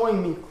was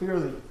showing me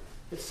clearly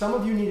that some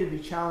of you needed to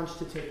be challenged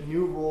to take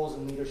new roles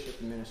in leadership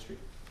and ministry,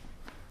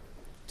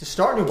 to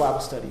start new Bible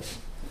studies,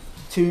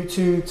 to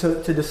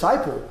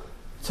disciple,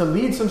 to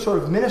lead some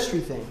sort of ministry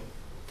thing.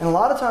 And a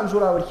lot of times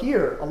what I would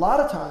hear,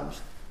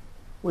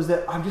 was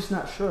that I'm just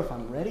not sure if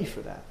I'm ready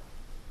for that.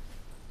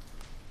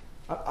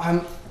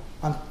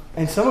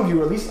 And some of you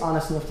are at least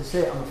honest enough to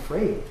say, I'm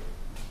afraid.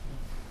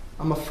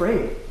 I'm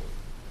afraid.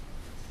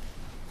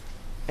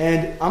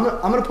 And I'm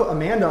going to put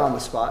Amanda on the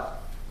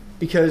spot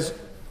because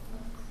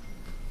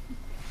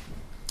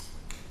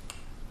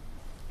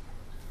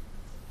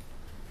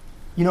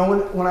you know,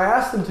 when I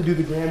asked them to do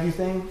the Grandview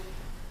thing,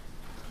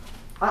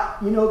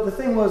 the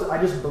thing was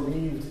I just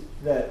believed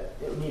that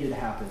it needed to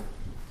happen.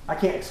 I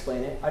can't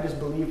explain it. I just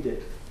believed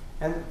it.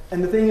 And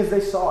the thing is, they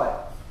saw it.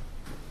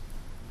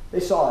 They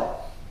saw it.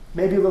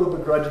 Maybe a little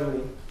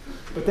begrudgingly,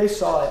 but they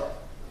saw it.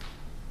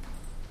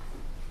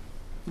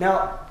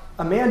 Now,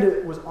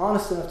 Amanda was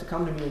honest enough to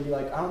come to me and be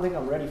like, I don't think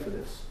I'm ready for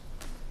this.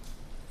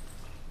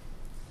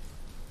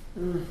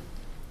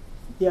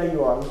 Yeah,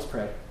 you are. Let's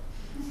pray.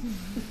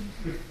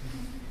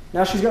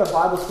 Now she's got a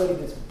Bible study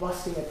that's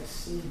busting at the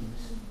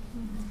seams.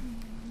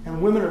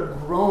 And women are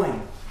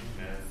growing.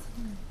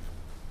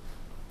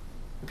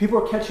 People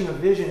are catching a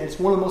vision. It's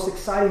one of the most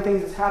exciting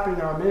things that's happening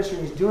in our ministry.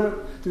 And he's doing it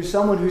through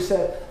someone who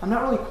said, I'm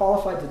not really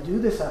qualified to do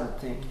this, I don't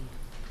think.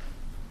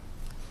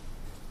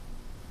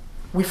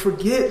 We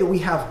forget that we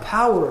have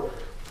power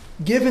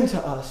given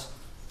to us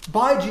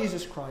by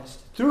Jesus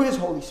Christ through His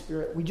Holy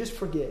Spirit. We just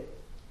forget.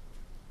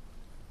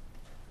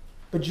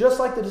 But just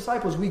like the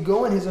disciples, we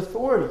go in His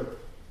authority.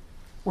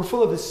 We're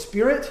full of His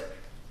Spirit.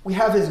 We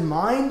have His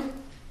mind.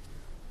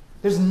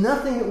 There's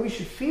nothing that we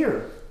should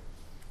fear.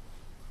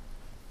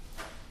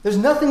 There's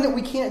nothing that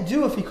we can't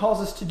do if He calls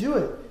us to do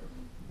it.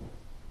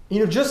 You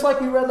know, just like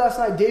we read last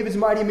night, David's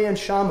mighty man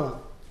Shammah,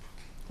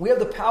 we have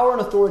the power and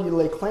authority to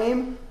lay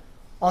claim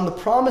on the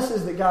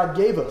promises that God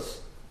gave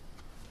us,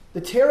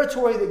 the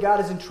territory that God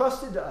has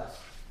entrusted to us.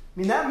 I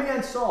mean, that man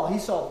he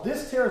saw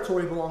this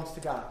territory belongs to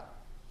God.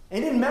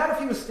 And it didn't matter if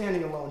he was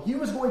standing alone. He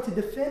was going to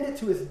defend it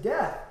to his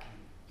death.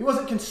 He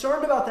wasn't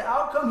concerned about the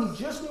outcome.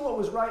 He just knew what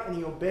was right and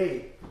he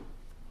obeyed.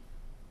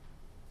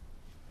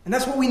 And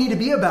that's what we need to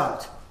be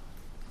about.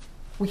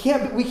 We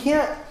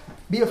can't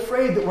be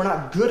afraid that we're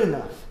not good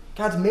enough.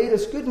 God's made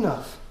us good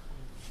enough.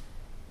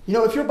 You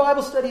know, if your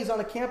Bible study is on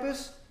a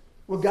campus,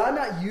 will God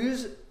not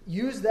use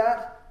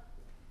that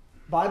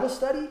Bible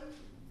study?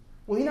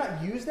 Will He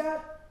not use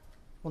that?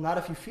 Well, not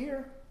if you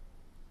fear.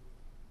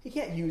 He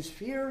can't use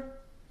fear.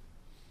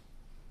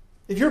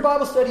 If your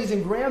Bible study is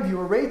in Grandview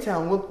or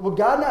Raytown, will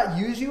God not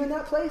use you in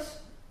that place?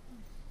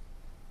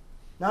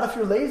 Not if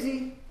you're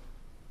lazy.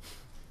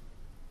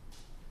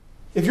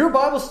 If your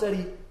Bible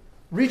study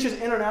reaches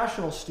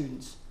international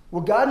students,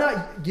 will God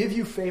not give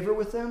you favor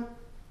with them?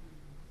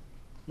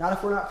 Not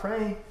if we're not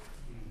praying.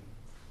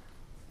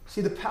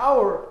 See, the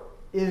power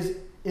is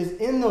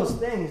in those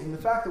things, and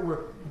the fact that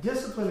we're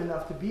disciplined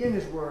enough to be in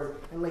His Word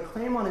and lay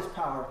claim on His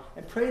power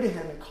and pray to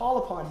Him and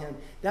call upon Him.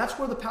 That's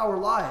where the power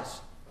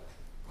lies.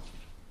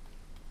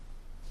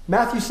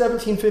 Matthew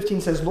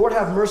 17:15 says, Lord,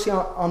 have mercy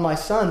on my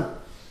son.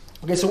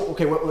 Wait, hold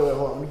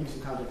on. Let me give you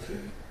some context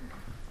here.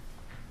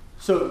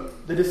 So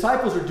the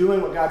disciples are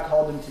doing what God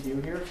called them to do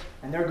here,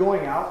 and they're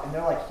going out, and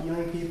they're like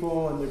healing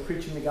people, and they're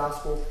preaching the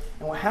gospel.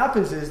 And what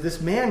happens is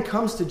this man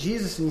comes to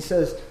Jesus, and he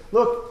says,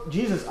 look,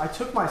 Jesus, I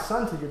took my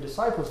son to your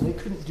disciples, and they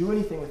couldn't do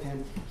anything with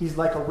him. He's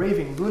like a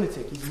raving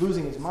lunatic. He's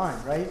losing his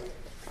mind, right?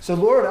 So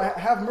Lord,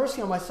 have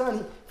mercy on my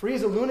son, for he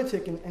is a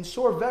lunatic and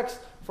sore vexed,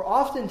 for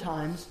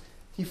oftentimes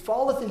he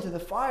falleth into the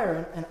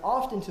fire and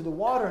often to the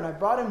water, and I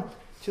brought him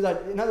to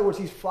that. In other words,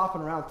 he's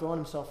flopping around, throwing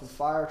himself in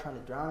fire, trying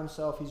to drown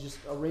himself. He's just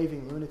a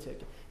raving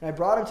lunatic. And I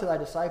brought him to thy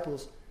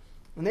disciples,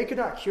 and they could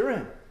not cure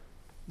him.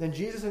 Then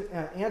Jesus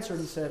answered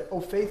and said,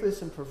 O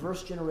faithless and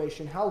perverse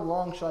generation, how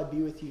long shall I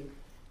be with you?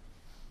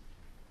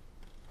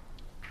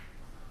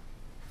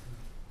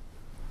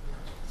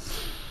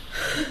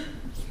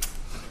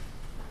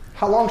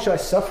 How long shall I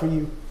suffer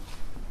you?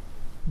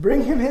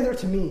 Bring him hither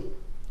to me.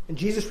 And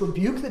Jesus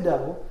rebuked the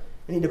devil,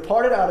 and he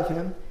departed out of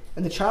him,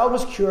 and the child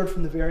was cured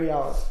from the very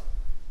hour.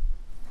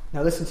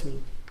 Now listen to me.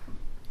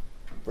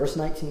 Verse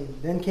 19.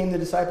 Then came the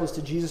disciples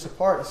to Jesus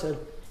apart and said,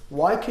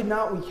 why could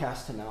not we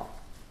cast him out?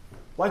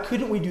 Why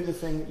couldn't we do the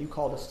thing that you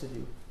called us to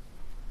do?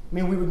 I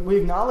mean, we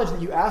acknowledge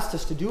that you asked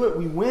us to do it.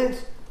 We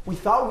went. We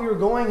thought we were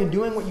going and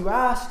doing what you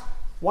asked.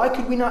 Why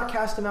could we not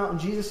cast him out? And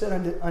Jesus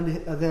said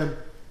unto them,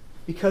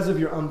 because of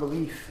your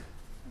unbelief.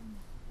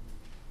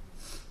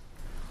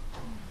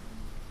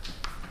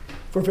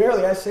 For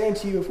verily I say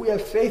unto you, if we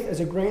have faith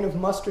as a grain of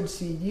mustard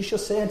seed, ye shall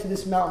say unto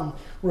this mountain,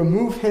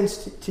 remove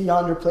hence to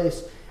yonder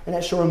place, and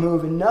it shall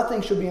remove, and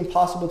nothing shall be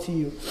impossible to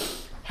you.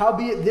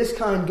 Howbeit this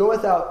kind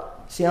goeth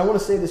out. See, I want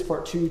to say this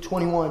part too,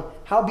 21.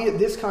 Howbeit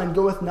this kind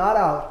goeth not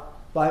out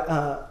but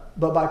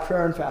by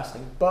prayer and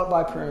fasting. But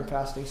by prayer and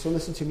fasting. So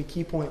listen to me,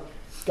 key point.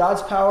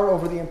 God's power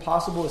over the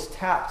impossible is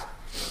tapped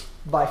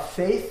by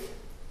faith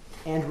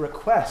and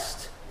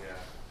request. Yeah.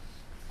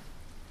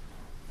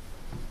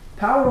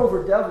 Power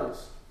over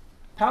devils.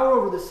 Power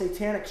over the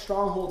satanic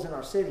strongholds in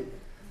our city.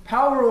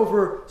 Power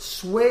over the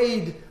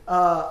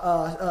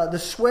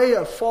sway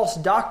of false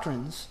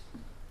doctrines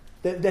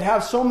that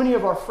have so many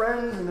of our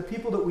friends and the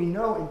people that we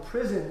know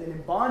imprisoned and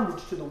in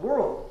bondage to the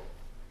world.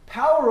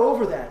 Power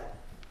over that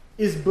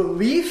is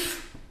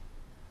belief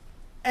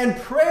and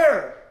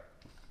prayer.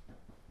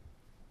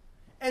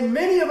 And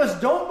many of us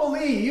don't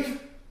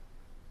believe.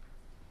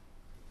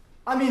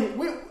 I mean,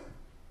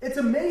 it's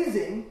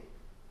amazing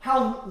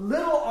how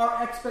little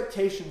our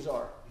expectations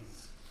are.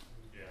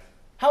 Yeah.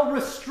 How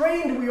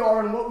restrained we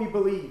are in what we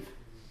believe.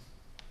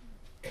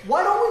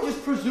 Why don't we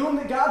just presume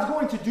that God's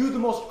going to do the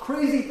most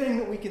crazy thing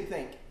that we can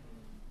think?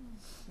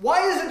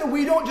 Why is it that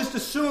we don't just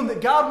assume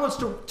that God wants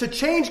to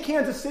change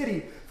Kansas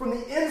City from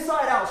the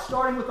inside out,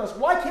 starting with us?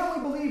 Why can't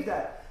we believe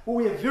that? Well,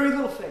 we have very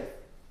little faith.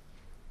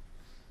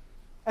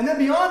 And then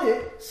beyond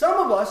it, some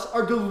of us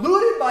are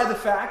deluded by the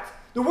fact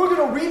that we're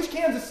going to reach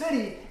Kansas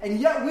City, and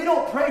yet we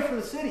don't pray for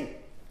the city.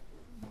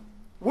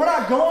 We're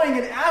not going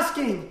and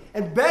asking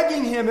and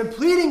begging him and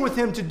pleading with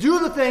him to do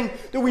the thing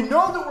that we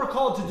know that we're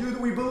called to do, that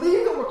we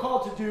believe that we're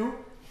called to do.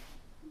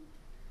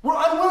 We're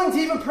unwilling to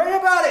even pray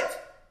about it.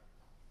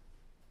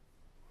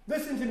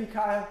 Listen to me,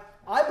 Kaya.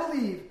 I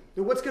believe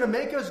that what's going to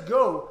make us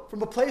go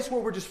from a place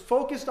where we're just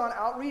focused on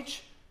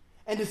outreach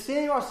and to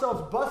seeing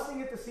ourselves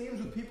busting at the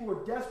seams with people who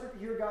are desperate to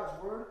hear God's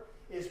word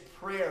is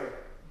prayer.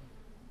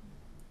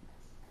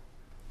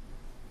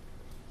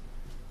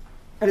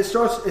 And it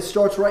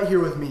starts right here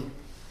with me.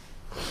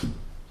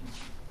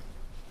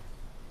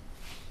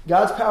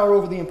 God's power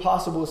over the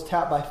impossible is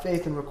tapped by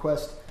faith and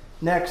request.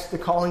 Next, the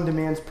calling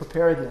demands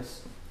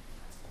preparedness.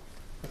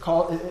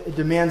 It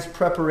demands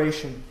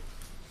preparation.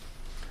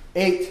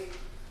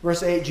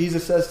 Verse 8,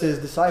 Jesus says to his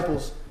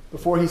disciples,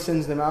 before he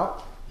sends them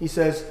out, he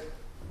says,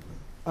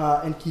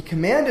 and he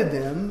commanded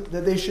them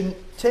that they should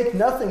take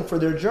nothing for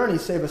their journey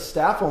save a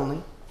staff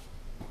only,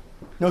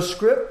 no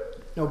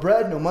scrip, no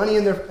bread, no money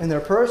in their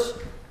purse,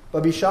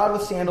 but be shod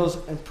with sandals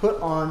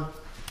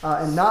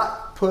and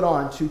not put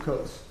on 2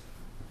 coats.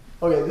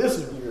 Okay, this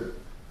is weird.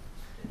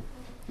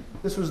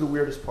 This was the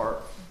weirdest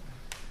part.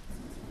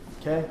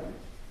 Okay?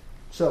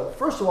 So,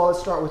 first of all, let's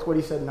start with what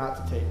he said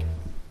not to take.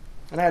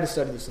 And I had to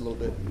study this a little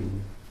bit.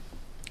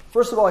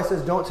 First of all, he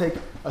says don't take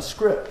a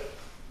scrip.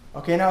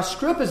 Okay, now a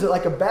scrip is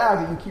like a bag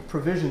that you keep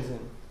provisions in.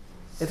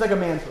 It's like a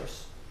man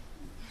purse.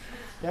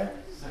 Okay?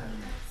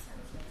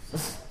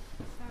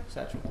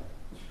 Satchel.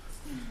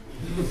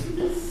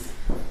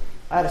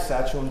 I had a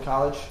satchel in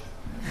college.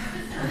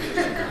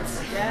 Yes.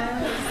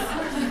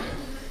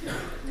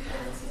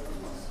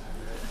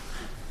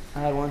 I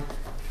had one.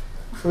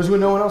 It was when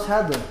no one else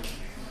had them.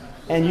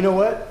 And you know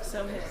what?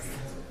 So missed.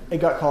 It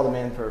got called a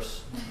man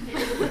purse.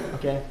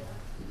 Okay?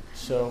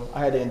 So I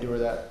had to endure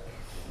that.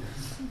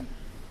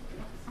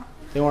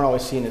 They weren't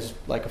always seen as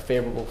like a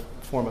favorable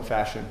form of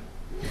fashion.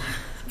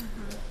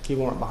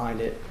 People weren't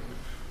behind it.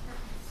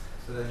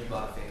 So then you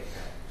bought a fanny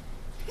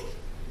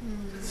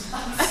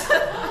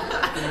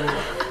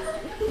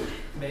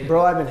pack.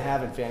 Bro, I've been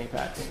having fanny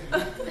packs.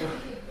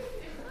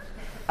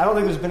 I don't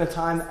think there's been a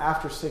time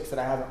after 6 that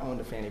I haven't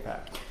owned a fanny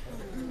pack.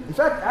 In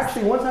fact,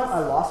 actually, one time I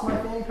lost my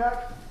fanny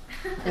pack,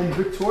 and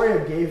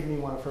Victoria gave me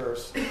one of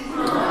hers.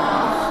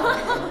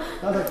 That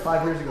was like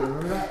 5 years ago.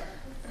 Remember that?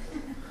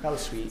 That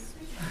was sweet.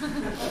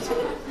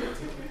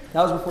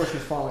 That was before she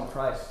was following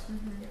Christ.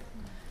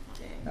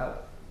 I love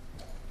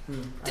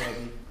you.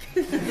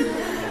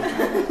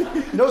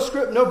 No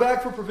script, no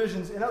bag for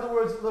provisions. In other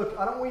words, look,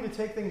 I don't want you to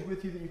take things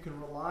with you that you can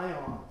rely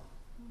on,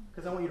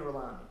 because I want you to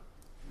rely on me.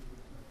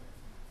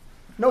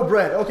 No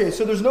bread. Okay,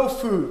 so there's no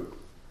food.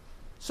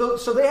 So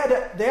they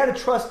had to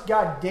trust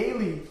God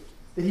daily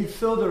that he'd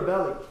fill their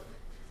belly.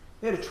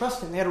 They had to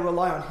trust him. They had to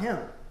rely on him.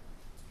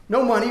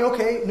 No money.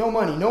 Okay, no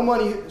money. No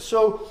money.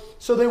 So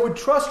they would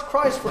trust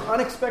Christ for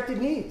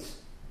unexpected needs.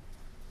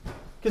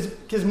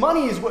 Because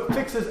money is what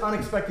fixes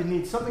unexpected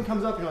needs. Something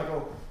comes up and you're like,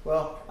 oh,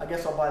 well, I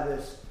guess I'll buy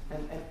this.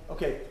 And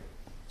okay,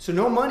 so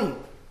no money.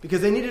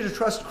 because they needed to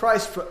trust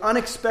Christ for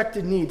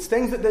unexpected needs,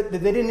 things that they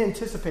didn't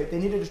anticipate. They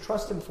needed to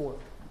trust Him for.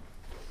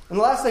 And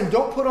the last thing,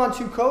 don't put on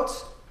 2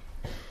 coats,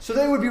 so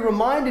they would be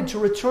reminded to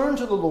return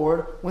to the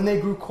Lord when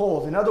they grew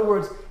cold. In other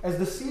words, as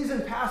the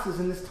season passes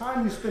and this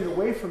time you spend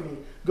away from me,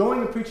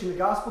 going and preaching the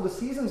gospel, the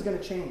season's going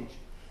to change.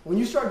 When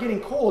you start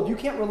getting cold, you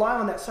can't rely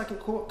on that second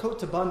coat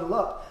to bundle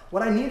up.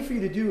 What I need for you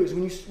to do is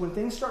when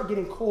things start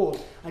getting cold,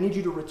 I need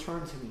you to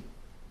return to me.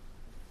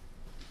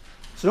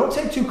 So don't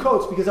take 2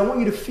 coats, because I want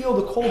you to feel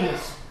the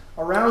coldness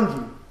around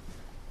you.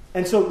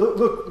 And so,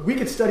 look, we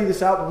could study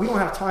this out, but we don't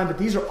have time, but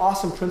these are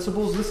awesome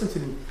principles. Listen to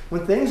me.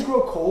 When things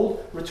grow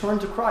cold, return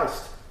to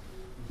Christ.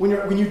 When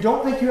you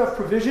don't think you have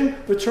provision,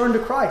 return to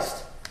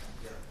Christ.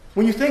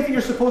 When you think that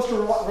you're supposed to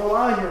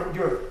rely on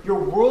your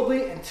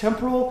worldly and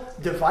temporal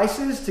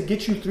devices to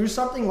get you through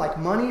something like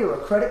money or a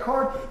credit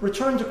card,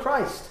 return to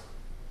Christ.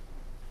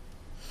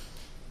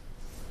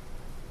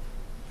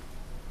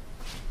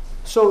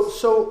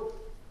 So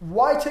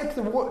why take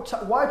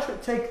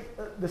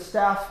the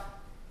staff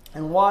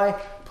and why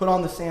put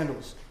on the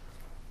sandals?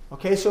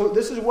 Okay, so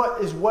this is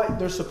what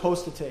they're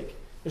supposed to take.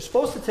 They're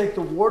supposed to take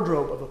the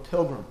wardrobe of a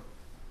pilgrim.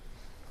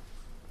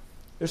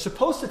 They're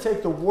supposed to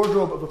take the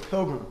wardrobe of a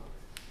pilgrim.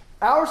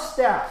 Our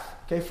staff,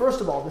 okay,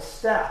 first of all, the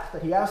staff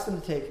that he asked them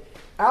to take,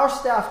 our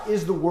staff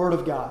is the Word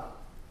of God.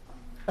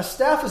 A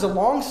staff is a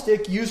long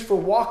stick used for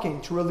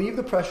walking to relieve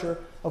the pressure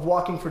of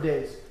walking for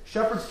days.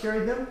 Shepherds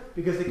carried them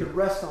because they could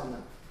rest on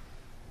them.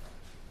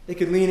 They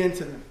could lean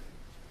into them.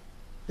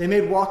 They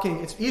made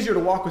walking, it's easier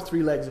to walk with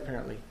 3 legs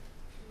apparently.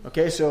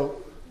 Okay,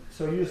 so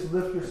you just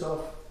lift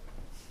yourself,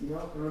 and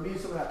relieve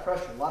some of that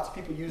pressure. Lots of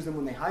people use them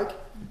when they hike.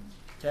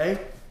 Okay?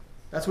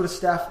 That's what a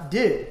staff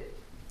did.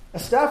 A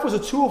staff was a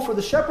tool for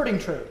the shepherding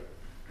trade,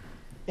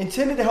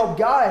 intended to help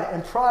guide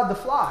and prod the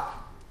flock.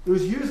 It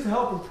was used to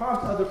help and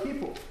prompt other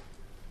people.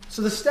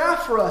 So the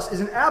staff for us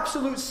is an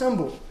absolute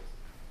symbol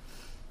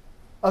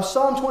of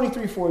Psalm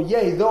 23:4.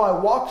 Yea, though I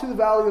walk through the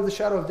valley of the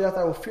shadow of death,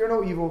 I will fear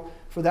no evil,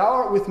 for thou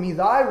art with me,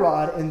 thy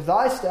rod and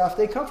thy staff,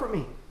 they comfort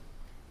me.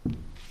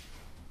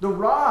 The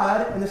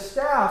rod and the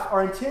staff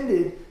are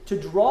intended to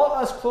draw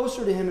us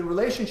closer to Him in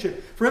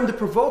relationship, for Him to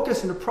provoke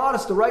us and to prod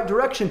us the right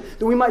direction,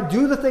 that we might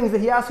do the things that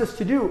He asks us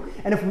to do.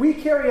 And if we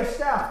carry a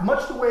staff,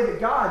 much the way that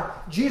God,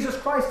 Jesus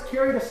Christ,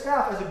 carried a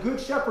staff as a good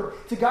shepherd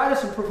to guide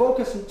us and provoke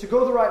us to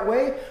go the right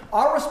way,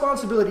 our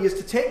responsibility is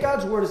to take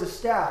God's word as a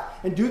staff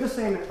and do the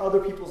same in other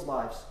people's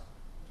lives.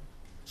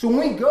 So when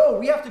we go,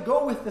 we have to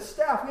go with the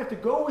staff. We have to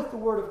go with the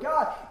Word of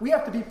God. We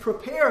have to be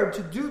prepared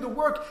to do the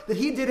work that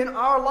He did in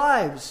our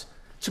lives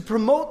to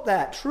promote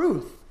that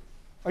truth.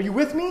 Are you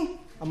with me?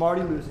 I'm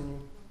already losing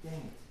you.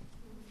 Dang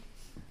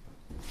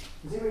it.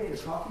 Does anybody need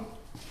a coffee?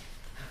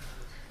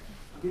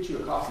 I'll get you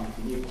a coffee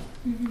if you need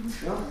one.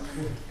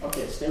 No?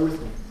 Okay, stay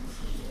with me.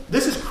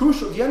 This is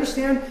crucial. Do you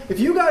understand? If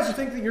you guys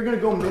think that you're going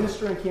to go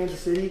minister in Kansas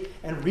City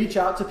and reach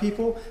out to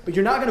people, but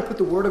you're not going to put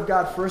the Word of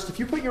God first, if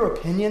you put your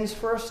opinions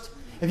first,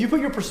 if you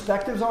put your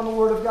perspectives on the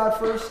Word of God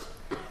first,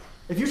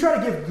 if you try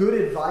to give good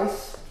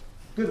advice,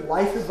 good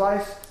life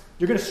advice,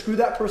 you're going to screw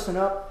that person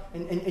up,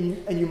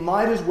 and you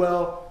might as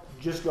well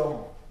just go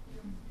home.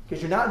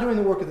 Because you're not doing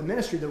the work of the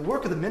ministry. The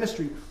work of the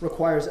ministry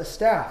requires a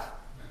staff.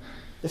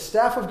 The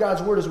staff of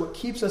God's Word is what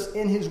keeps us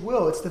in His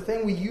will. It's the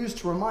thing we use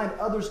to remind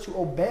others to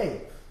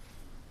obey.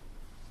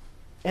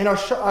 And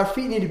our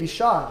feet need to be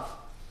shod.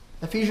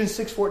 Ephesians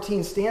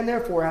 6:14, stand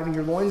therefore, having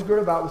your loins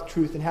girded about with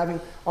truth, and having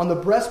on the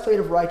breastplate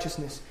of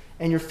righteousness,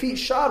 and your feet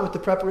shod with the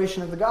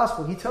preparation of the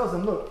gospel. He tells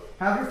them, look,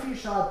 have your feet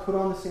shod, put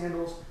on the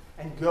sandals,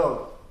 and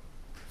go.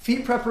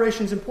 Feet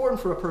preparation is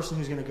important for a person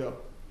who's going to go.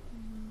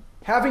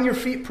 Having your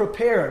feet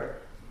prepared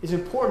is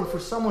important for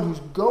someone who's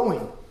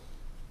going.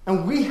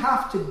 And we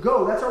have to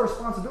go. That's our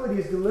responsibility,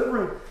 is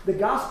delivering the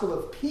gospel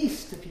of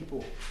peace to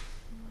people.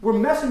 We're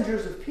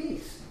messengers of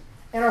peace.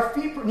 And our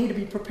feet need to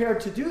be prepared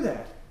to do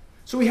that.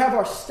 So we have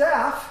our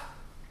staff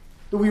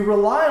that we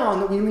rely on,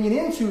 that we lean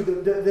into,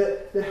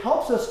 that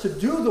helps us to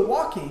do the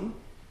walking.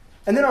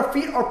 And then our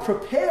feet are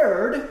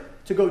prepared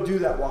to go do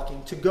that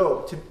walking,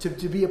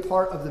 to be a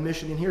part of the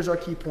mission. And here's our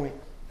key point.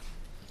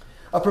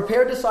 A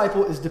prepared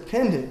disciple is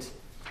dependent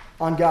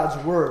on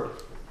God's word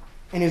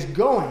and is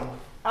going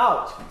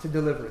out to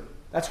deliver it.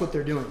 That's what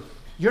they're doing.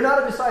 You're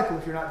not a disciple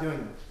if you're not doing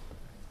this.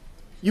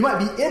 You might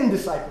be in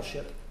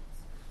discipleship,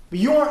 but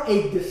you aren't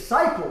a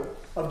disciple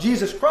of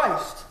Jesus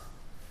Christ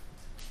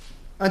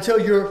until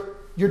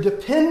you're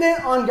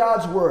dependent on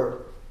God's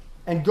word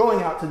and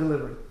going out to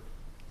deliver it.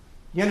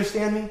 You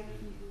understand me?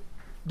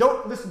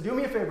 Listen, do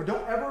me a favor.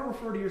 Don't ever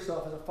refer to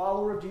yourself as a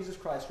follower of Jesus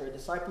Christ or a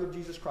disciple of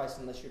Jesus Christ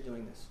unless you're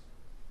doing this.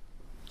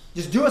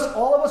 Just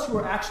all of us who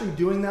are actually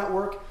doing that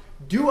work,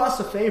 do us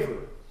a favor.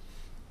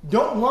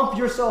 Don't lump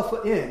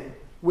yourself in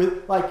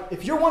with,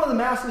 if you're one of the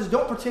masses,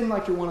 don't pretend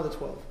like you're one of the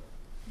 12.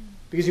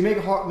 Because you make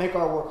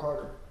our work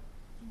harder.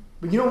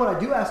 But you know what I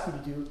do ask you to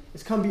do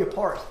is come be a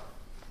part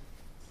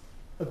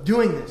of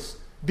doing this,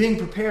 being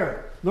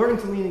prepared, learning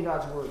to lean in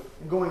God's word,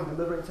 and going and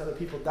delivering to other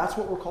people. That's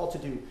what we're called to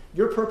do.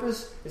 Your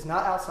purpose is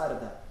not outside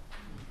of that.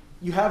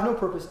 You have no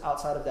purpose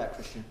outside of that,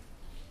 Christian.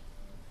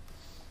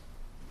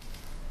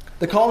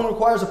 The calling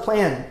requires a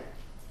plan.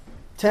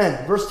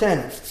 10, verse 10.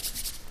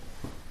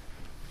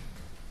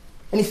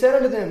 And he said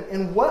unto them,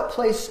 In what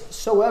place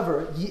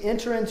soever ye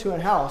enter into an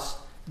house,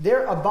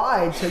 there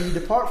abide till ye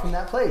depart from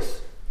that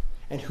place.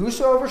 And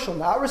whosoever shall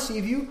not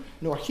receive you,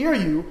 nor hear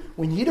you,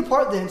 when ye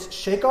depart thence,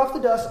 shake off the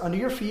dust under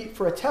your feet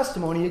for a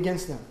testimony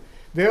against them.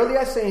 Verily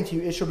I say unto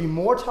you, it shall be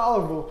more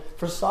tolerable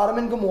for Sodom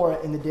and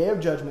Gomorrah in the day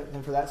of judgment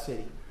than for that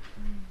city.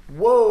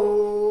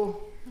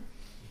 Whoa!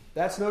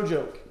 That's no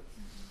joke.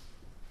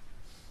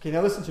 Okay,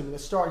 now listen to me.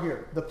 Let's start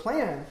here. The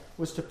plan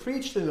was to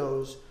preach to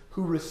those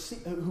who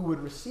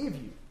would receive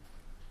you.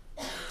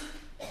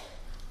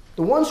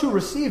 The ones who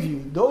receive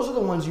you, those are the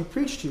ones you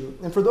preach to.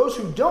 And for those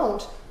who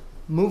don't,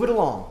 move it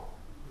along.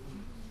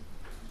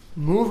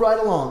 Move right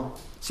along.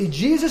 See,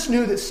 Jesus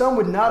knew that some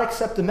would not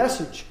accept the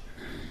message.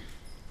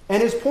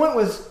 And his point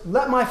was,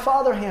 let my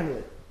Father handle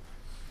it.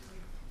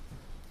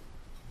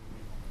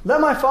 Let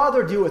my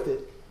Father deal with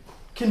it.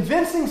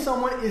 Convincing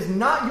someone is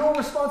not your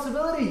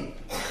responsibility.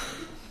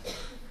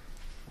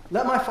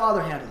 Let my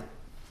Father handle it.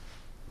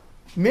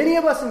 Many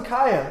of us in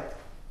Kaya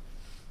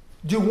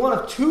do one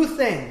of two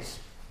things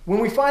when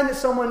we find that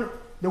someone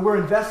that we're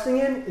investing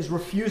in is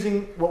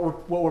refusing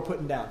what we're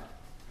putting down.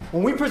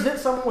 When we present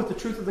someone with the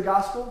truth of the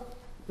gospel,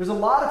 there's a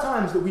lot of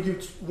times that we do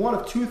one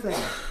of two things.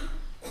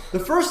 The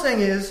first thing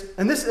is,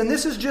 and this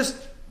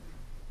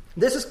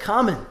is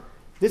common.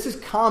 This is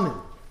common,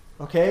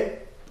 okay?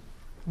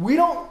 We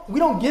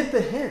don't get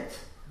the hint.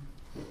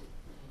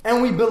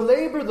 And we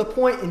belabor the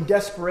point in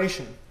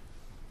desperation.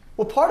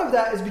 Well, part of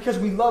that is because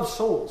we love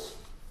souls.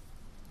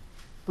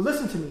 But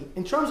listen to me.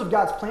 In terms of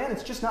God's plan,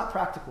 it's just not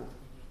practical.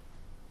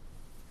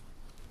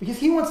 Because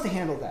he wants to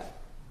handle that.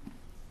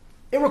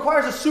 It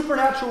requires a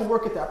supernatural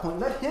work at that point.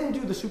 Let him do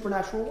the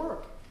supernatural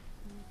work.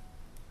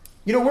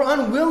 You know, we're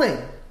unwilling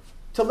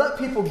to let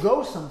people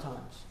go sometimes.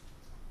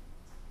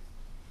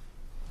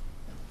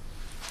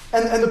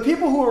 And the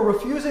people who are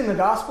refusing the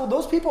gospel,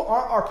 those people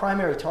aren't our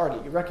primary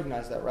target. You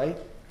recognize that, right?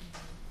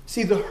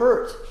 See, the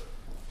hurt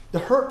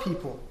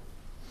people,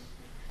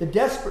 the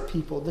desperate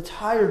people, the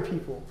tired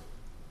people,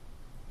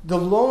 the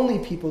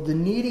lonely people, the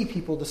needy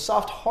people, the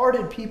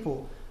soft-hearted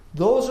people,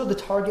 those are the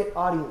target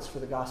audience for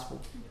the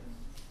gospel.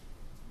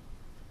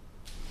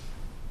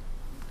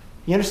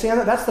 You understand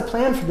that? That's the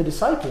plan for the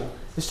disciple,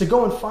 is to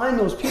go and find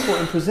those people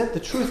and present the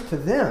truth to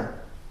them.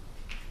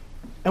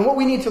 And what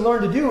we need to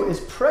learn to do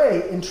is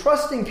pray in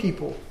trusting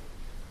people.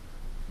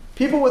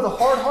 People with a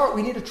hard heart,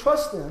 we need to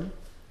trust them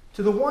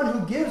to the one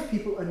who gives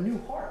people a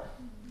new heart.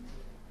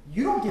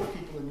 You don't give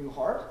people a new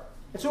heart.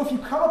 And so if you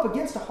come up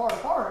against a hard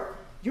heart,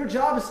 your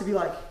job is to be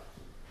like,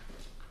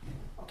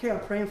 okay, I'm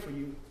praying for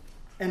you.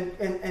 And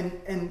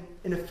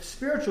in a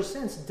spiritual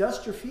sense,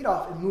 dust your feet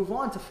off and move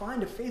on to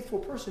find a faithful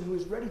person who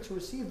is ready to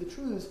receive the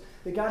truths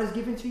that God has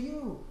given to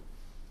you.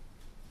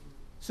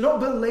 So don't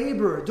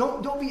belabor.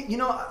 Don't be, you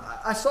know,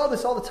 I saw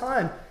this all the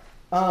time.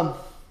 I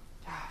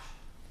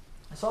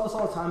saw this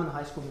all the time in the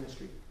high school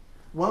ministry.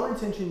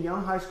 Well-intentioned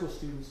young high school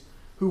students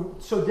who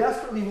so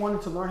desperately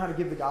wanted to learn how to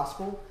give the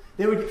gospel,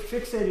 they would get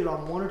fixated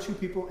on one or two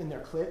people in their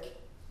clique.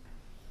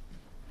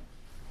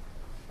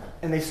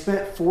 And they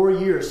spent 4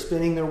 years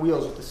spinning their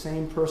wheels with the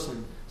same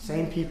person,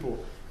 same people.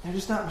 They're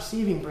just not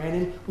receiving,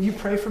 Brandon. Will you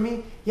pray for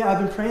me? Yeah, I've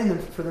been praying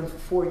for them for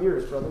 4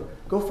 years, brother.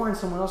 Go find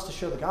someone else to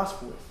share the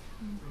gospel with.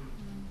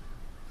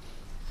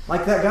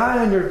 Like that guy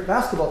on your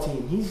basketball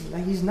team.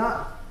 He's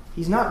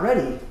not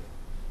ready.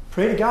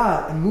 Pray to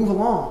God and move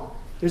along.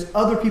 There's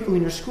other people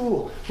in your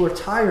school who are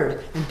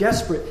tired and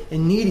desperate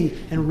and needy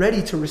and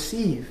ready to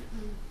receive.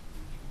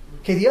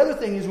 Okay, the other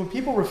thing is when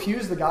people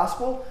refuse the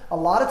gospel, a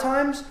lot of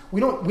times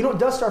we don't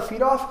dust our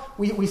feet off.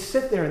 We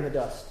sit there in the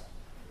dust.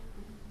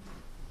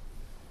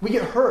 We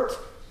get hurt.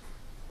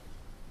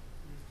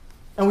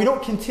 And we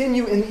don't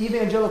continue in the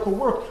evangelical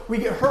work. We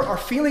get hurt. Our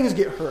feelings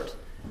get hurt.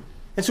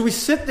 And so we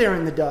sit there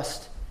in the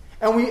dust.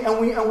 And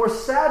we're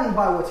saddened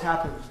by what's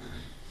happened.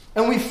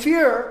 And we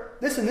fear,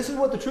 listen, this is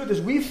what the truth is.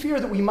 We fear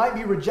that we might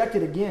be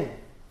rejected again.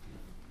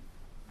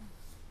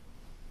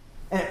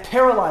 And it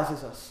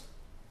paralyzes us.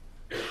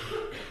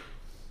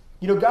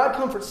 You know, God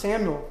comforts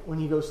Samuel when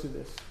he goes through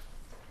this.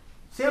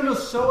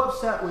 Samuel's so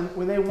upset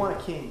when they want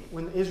a king,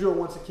 when Israel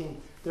wants a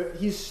king.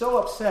 He's so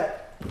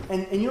upset.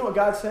 And you know what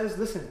God says?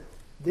 Listen,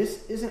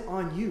 this isn't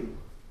on you.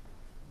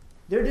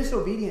 Their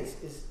disobedience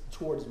is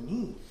towards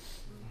me.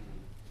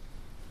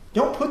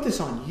 Don't put this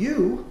on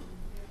you.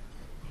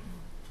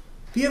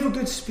 If you have a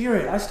good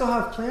spirit, I still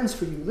have plans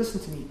for you.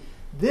 Listen to me.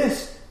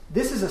 This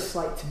is a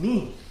slight to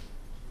me.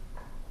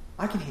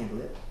 I can handle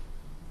it.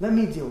 Let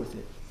me deal with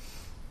it.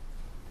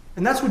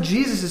 And that's what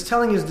Jesus is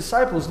telling his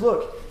disciples.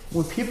 Look,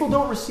 when people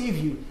don't receive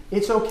you,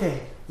 it's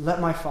okay. Let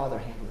my Father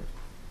handle it.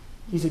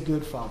 He's a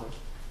good Father.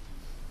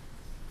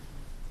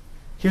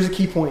 Here's a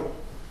key point.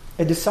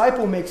 A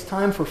disciple makes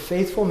time for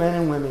faithful men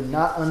and women,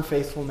 not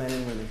unfaithful men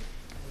and women.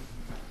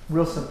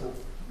 Real simple.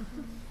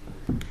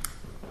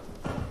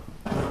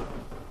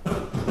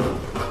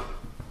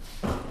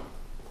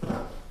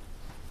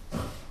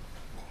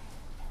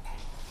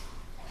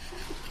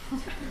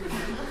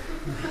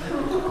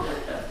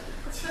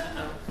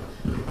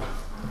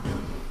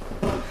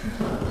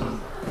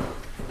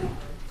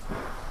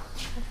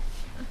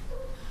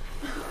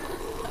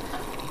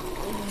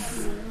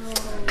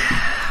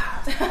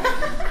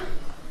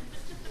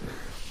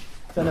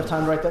 Spend enough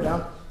time to write that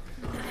down?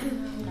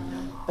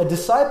 A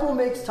disciple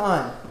makes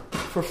time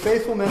for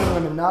faithful men and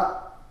women,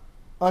 not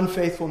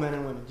unfaithful men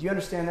and women. Do you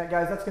understand that,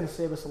 guys? That's going to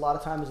save us a lot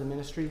of time as a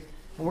ministry,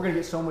 and we're going to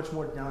get so much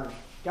more done.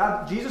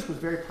 Jesus was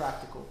very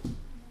practical.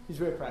 He's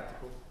very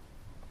practical.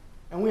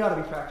 And we ought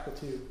to be practical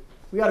too.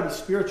 We ought to be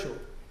spiritual.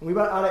 And we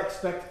ought to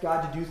expect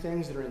God to do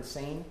things that are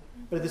insane.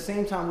 But at the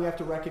same time, we have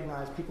to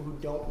recognize people who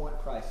don't want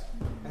Christ.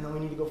 And then we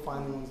need to go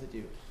find the ones that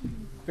do.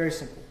 Very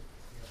simple.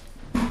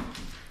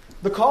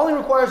 The calling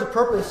requires a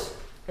purpose.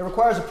 It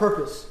requires a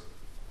purpose.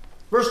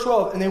 Verse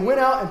 12, and they went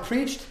out and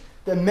preached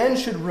that men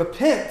should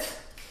repent.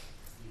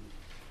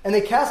 And they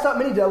cast out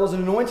many devils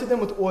and anointed them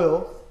with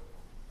oil,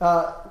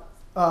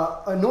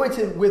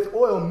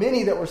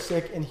 many that were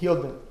sick and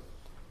healed them.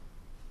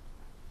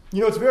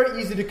 You know, it's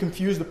very easy to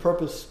confuse the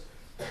purpose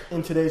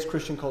in today's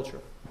Christian culture.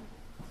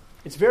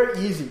 It's very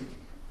easy.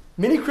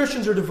 Many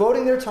Christians are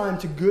devoting their time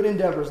to good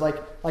endeavors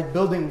like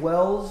building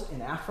wells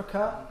in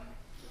Africa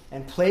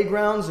and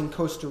playgrounds in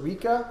Costa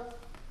Rica.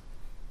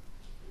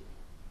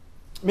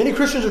 Many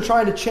Christians are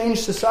trying to change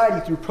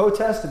society through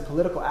protest and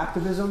political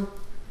activism.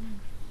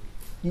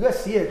 You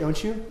guys see it,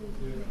 don't you?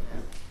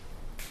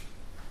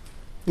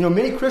 You know,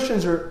 many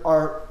Christians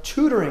are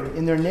tutoring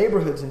in their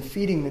neighborhoods and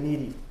feeding the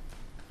needy.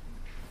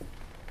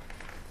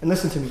 And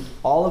listen to me,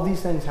 all of these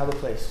things have a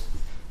place.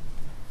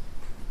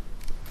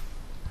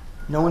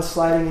 No one's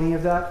sliding any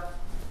of that.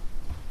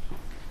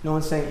 No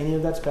one's saying any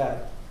of that's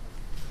bad.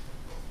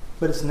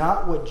 But it's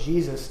not what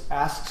Jesus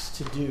asks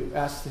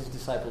his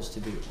disciples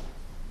to do.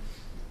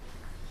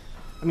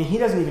 I mean, he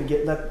doesn't even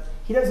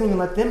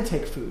let them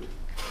take food.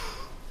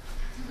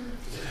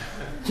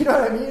 You know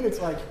what I mean?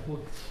 It's like,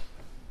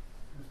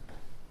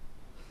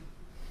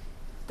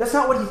 that's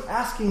not what he's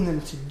asking them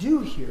to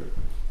do here.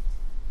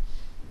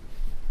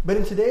 But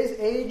in today's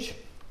age,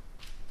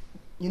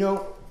 you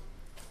know,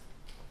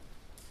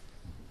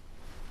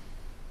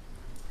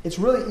 it's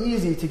really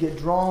easy to get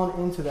drawn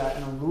into that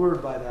and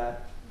allured by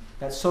that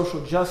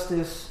social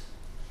justice,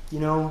 you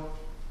know,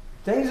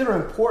 things that are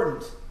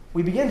important.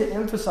 We begin to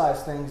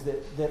emphasize things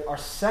that are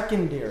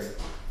secondary.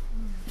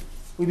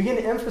 We begin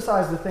to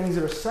emphasize the things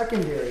that are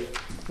secondary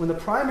when the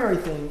primary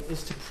thing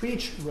is to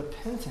preach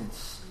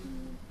repentance.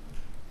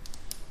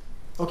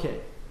 Okay.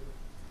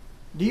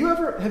 Have you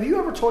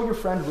ever told your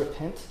friend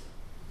repent?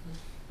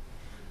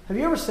 Have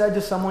you ever said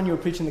to someone you were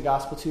preaching the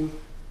gospel to,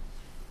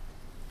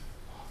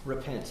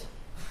 repent?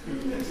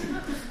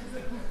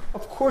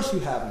 Of course you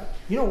haven't.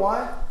 You know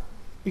why?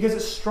 Because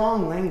it's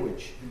strong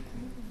language.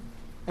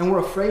 And we're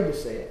afraid to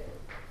say it.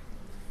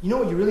 You know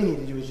what you really need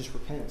to do is just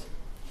repent.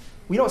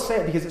 We don't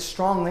say it because it's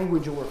strong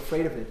language and we're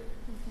afraid of it.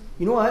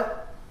 You know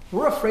what?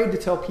 We're afraid to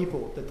tell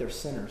people that they're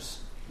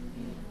sinners.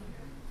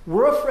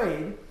 We're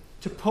afraid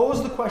to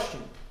pose the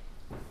question,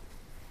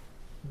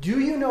 do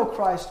you know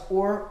Christ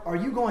or are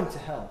you going to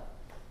hell?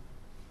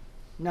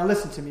 Now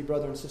listen to me,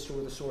 brother and sister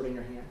with a sword in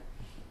your hand.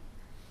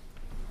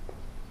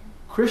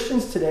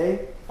 Christians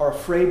today are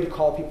afraid to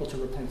call people to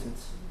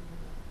repentance.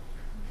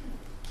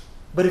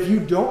 But if you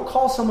don't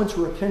call someone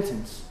to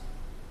repentance,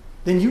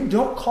 then you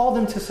don't call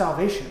them to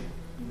salvation.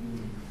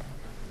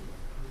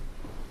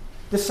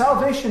 The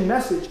salvation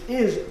message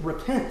is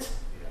repent.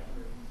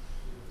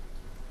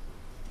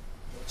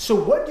 So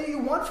what do you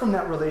want from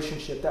that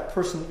relationship, that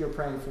person that you're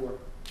praying for?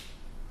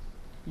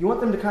 You want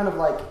them to kind of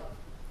like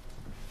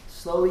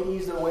slowly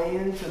ease their way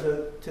into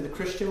the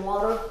Christian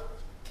water?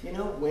 You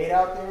know, wade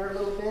out there a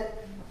little bit?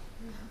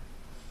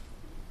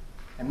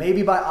 And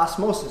maybe by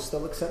osmosis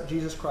they'll accept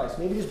Jesus Christ.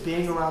 Maybe just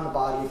being around the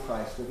body of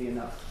Christ will be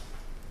enough.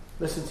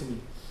 Listen to me.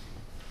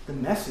 The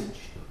message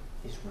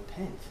is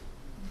repent.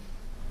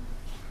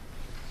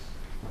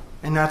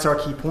 And that's our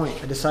key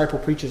point. A disciple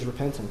preaches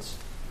repentance.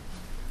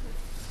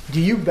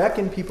 Do you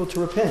beckon people to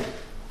repent?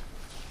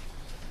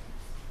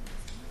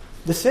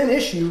 The sin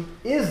issue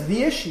is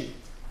the issue.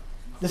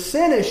 The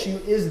sin issue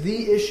is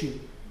the issue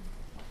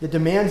that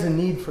demands a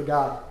need for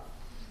God.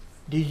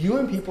 Do you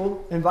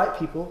invite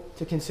people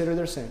to consider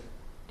their sin?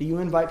 Do you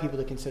invite people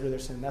to consider their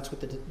sin? That's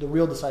what the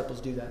real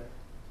disciples do that.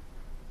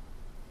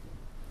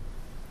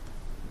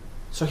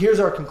 So here's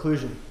our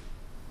conclusion.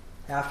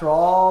 After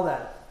all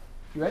that,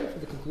 you ready for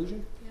the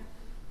conclusion?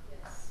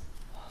 Yeah.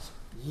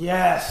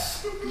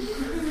 Yes.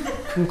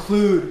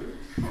 Conclude.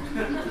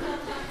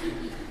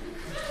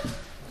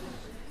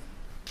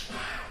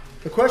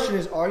 The question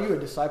is, are you a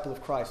disciple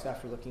of Christ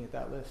after looking at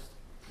that list?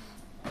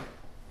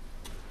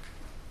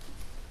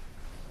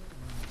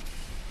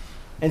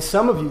 And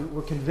some of you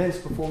were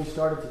convinced before we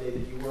started today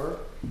that you were,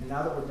 and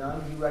now that we're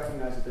done, you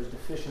recognize that there's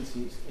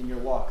deficiencies in your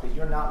walk, that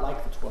you're not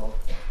like the 12.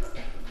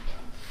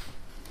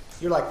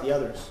 You're like the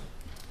others.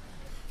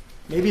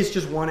 Maybe it's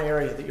just one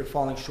area that you're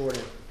falling short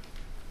in.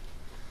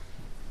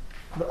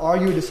 But are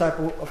you a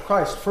disciple of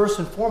Christ? First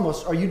and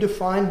foremost, are you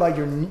defined by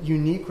your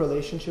unique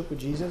relationship with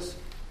Jesus?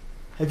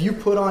 Have you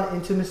put on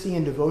intimacy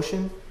and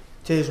devotion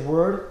to His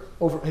Word?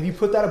 Have you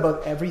put that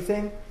above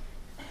everything?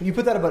 Have you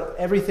put that above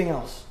everything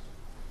else?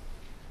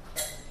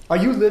 Are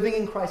you living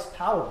in Christ's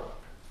power?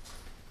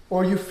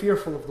 Or are you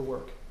fearful of the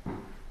work?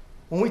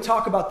 When we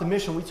talk about the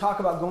mission, we talk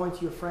about going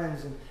to your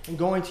friends and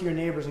going to your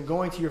neighbors and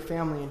going to your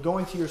family and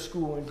going to your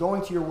school and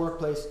going to your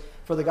workplace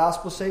for the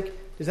gospel's sake.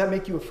 Does that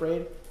make you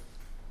afraid?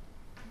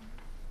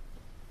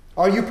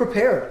 Are you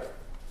prepared?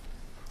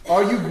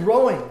 Are you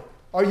growing?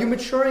 Are you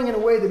maturing in a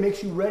way that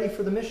makes you ready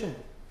for the mission?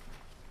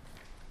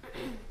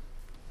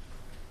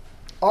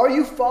 Are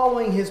you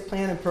following his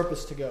plan and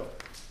purpose to go?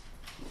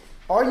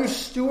 Are you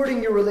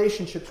stewarding your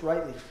relationships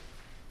rightly?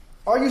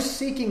 Are you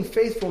seeking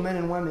faithful men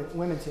and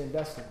women to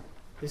invest in?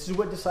 This is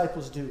what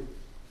disciples do.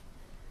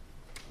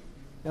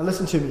 Now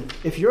listen to me.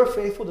 If you're a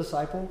faithful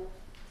disciple,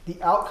 the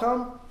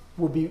outcome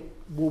will be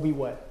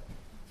what?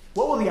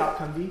 What will the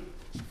outcome be?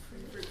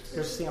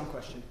 Here's a Sam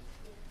question.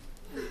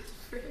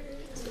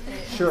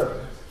 Sure.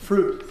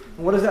 Fruit.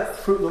 And what does that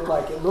fruit look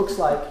like? It looks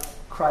like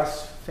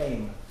Christ's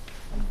fame.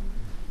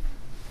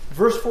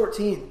 Verse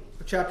 14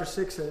 of chapter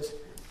 6 says,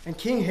 and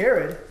King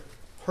Herod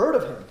heard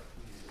of him.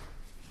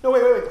 No,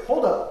 wait.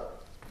 Hold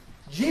up.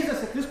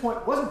 Jesus at this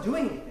point wasn't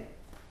doing anything.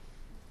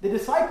 The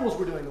disciples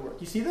were doing the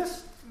work. You see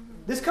this?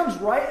 This comes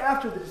right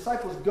after the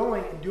disciples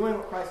going and doing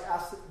what Christ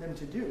asked them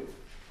to do.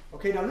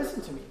 Okay, now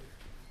listen to me.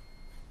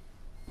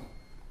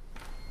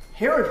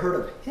 Herod heard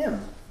of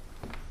him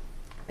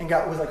and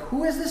was like,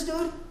 who is this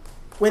dude?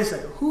 Wait a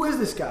second, who is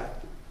this guy?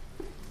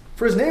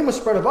 For his name was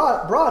spread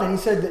abroad, and he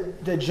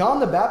said that John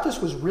the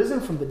Baptist was risen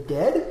from the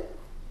dead,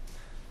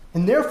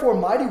 and therefore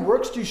mighty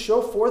works do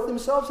show forth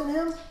themselves in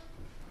him?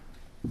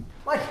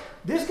 Like,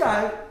 this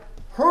guy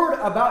heard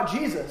about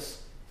Jesus,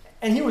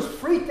 and he was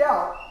freaked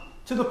out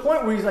to the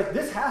point where he's like,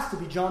 this has to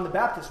be John the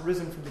Baptist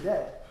risen from the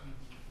dead.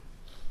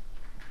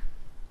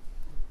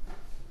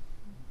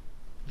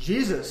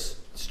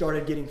 Jesus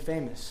started getting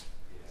famous.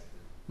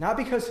 Not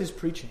because his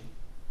preaching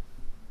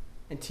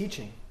and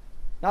teaching,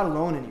 not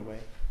alone anyway,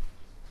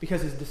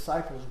 because his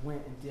disciples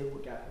went and did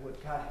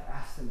what God had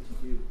asked them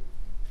to do.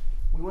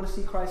 We want to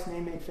see Christ's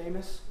name made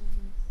famous?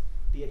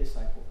 Be a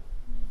disciple.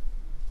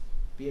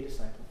 Be a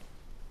disciple.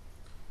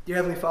 Dear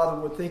Heavenly Father,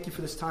 Lord, thank you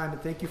for this time,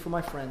 and thank you for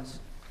my friends.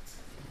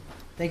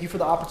 Thank you for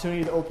the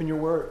opportunity to open your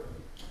word.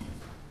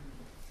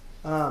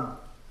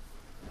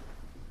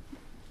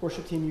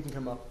 Worship team, you can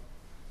come up.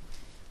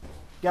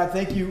 God,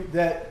 thank you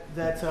that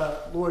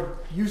Lord,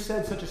 you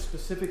said such a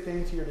specific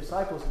thing to your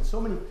disciples, and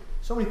so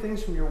many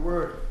things from your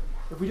word.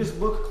 If we just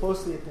look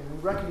closely at them,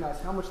 we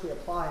recognize how much they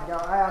apply. And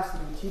God, I ask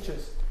that you teach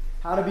us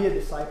how to be a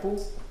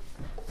disciple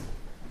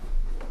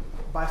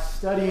by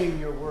studying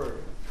your word.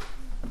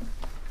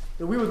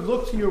 That we would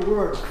look to your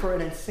word for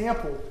an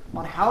example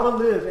on how to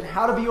live and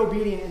how to be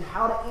obedient and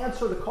how to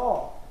answer the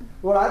call.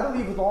 Lord, I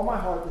believe with all my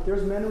heart that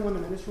there's men and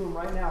women in this room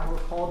right now who are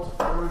called to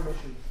foreign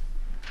missions.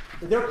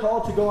 That they're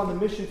called to go on the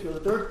mission field.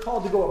 That they're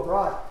called to go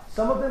abroad.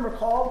 Some of them are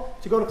called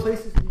to go to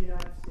places in the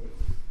United States.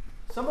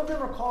 Some of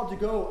them are called to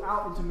go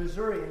out into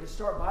Missouri and to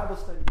start Bible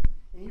studies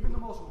in even the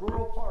most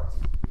rural parts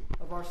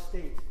of our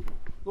state.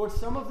 Lord,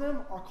 some of them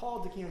are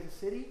called to Kansas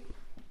City.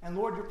 And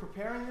Lord, you're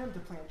preparing them to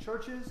plant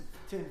churches,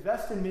 to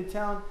invest in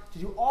Midtown, to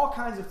do all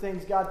kinds of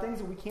things, God, things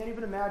that we can't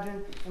even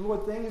imagine. And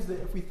Lord, things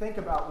that if we think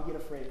about, we get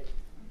afraid.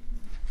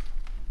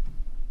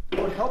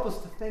 Lord, help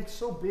us to think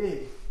so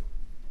big.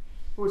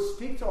 Lord,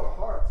 speak to our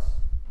hearts.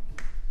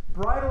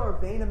 Bridle our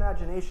vain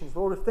imaginations.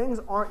 Lord, if things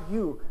aren't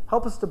you,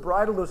 help us to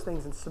bridle those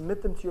things and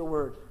submit them to your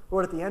word.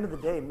 Lord, at the end of the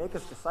day, make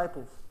us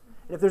disciples.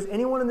 And if there's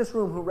anyone in this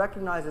room who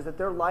recognizes that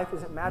their life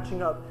isn't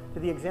matching up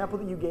to the example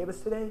that you gave us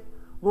today,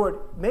 Lord,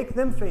 make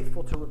them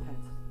faithful to repent.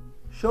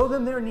 Show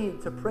them their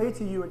need to pray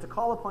to you and to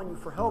call upon you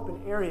for help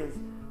in areas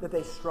that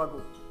they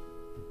struggle.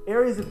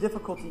 Areas of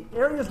difficulty,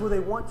 areas where they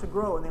want to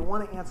grow and they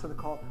want to answer the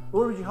call.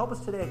 Lord, would you help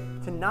us today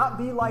to not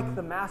be like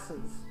the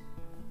masses,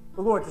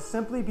 but Lord, to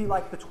simply be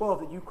like the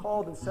 12 that you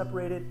called and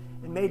separated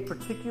and made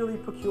particularly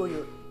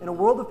peculiar. In a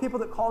world of people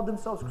that called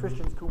themselves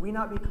Christians, could we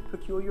not be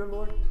peculiar,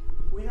 Lord?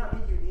 Could we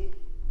not be unique?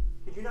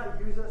 Could you not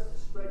use us to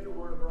spread your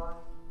word abroad?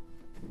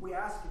 We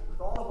ask it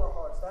with all of our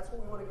hearts. That's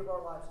what we want to give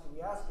our lives to.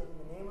 We ask it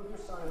in the name of your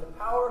Son, in the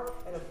power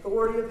and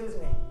authority of his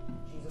name.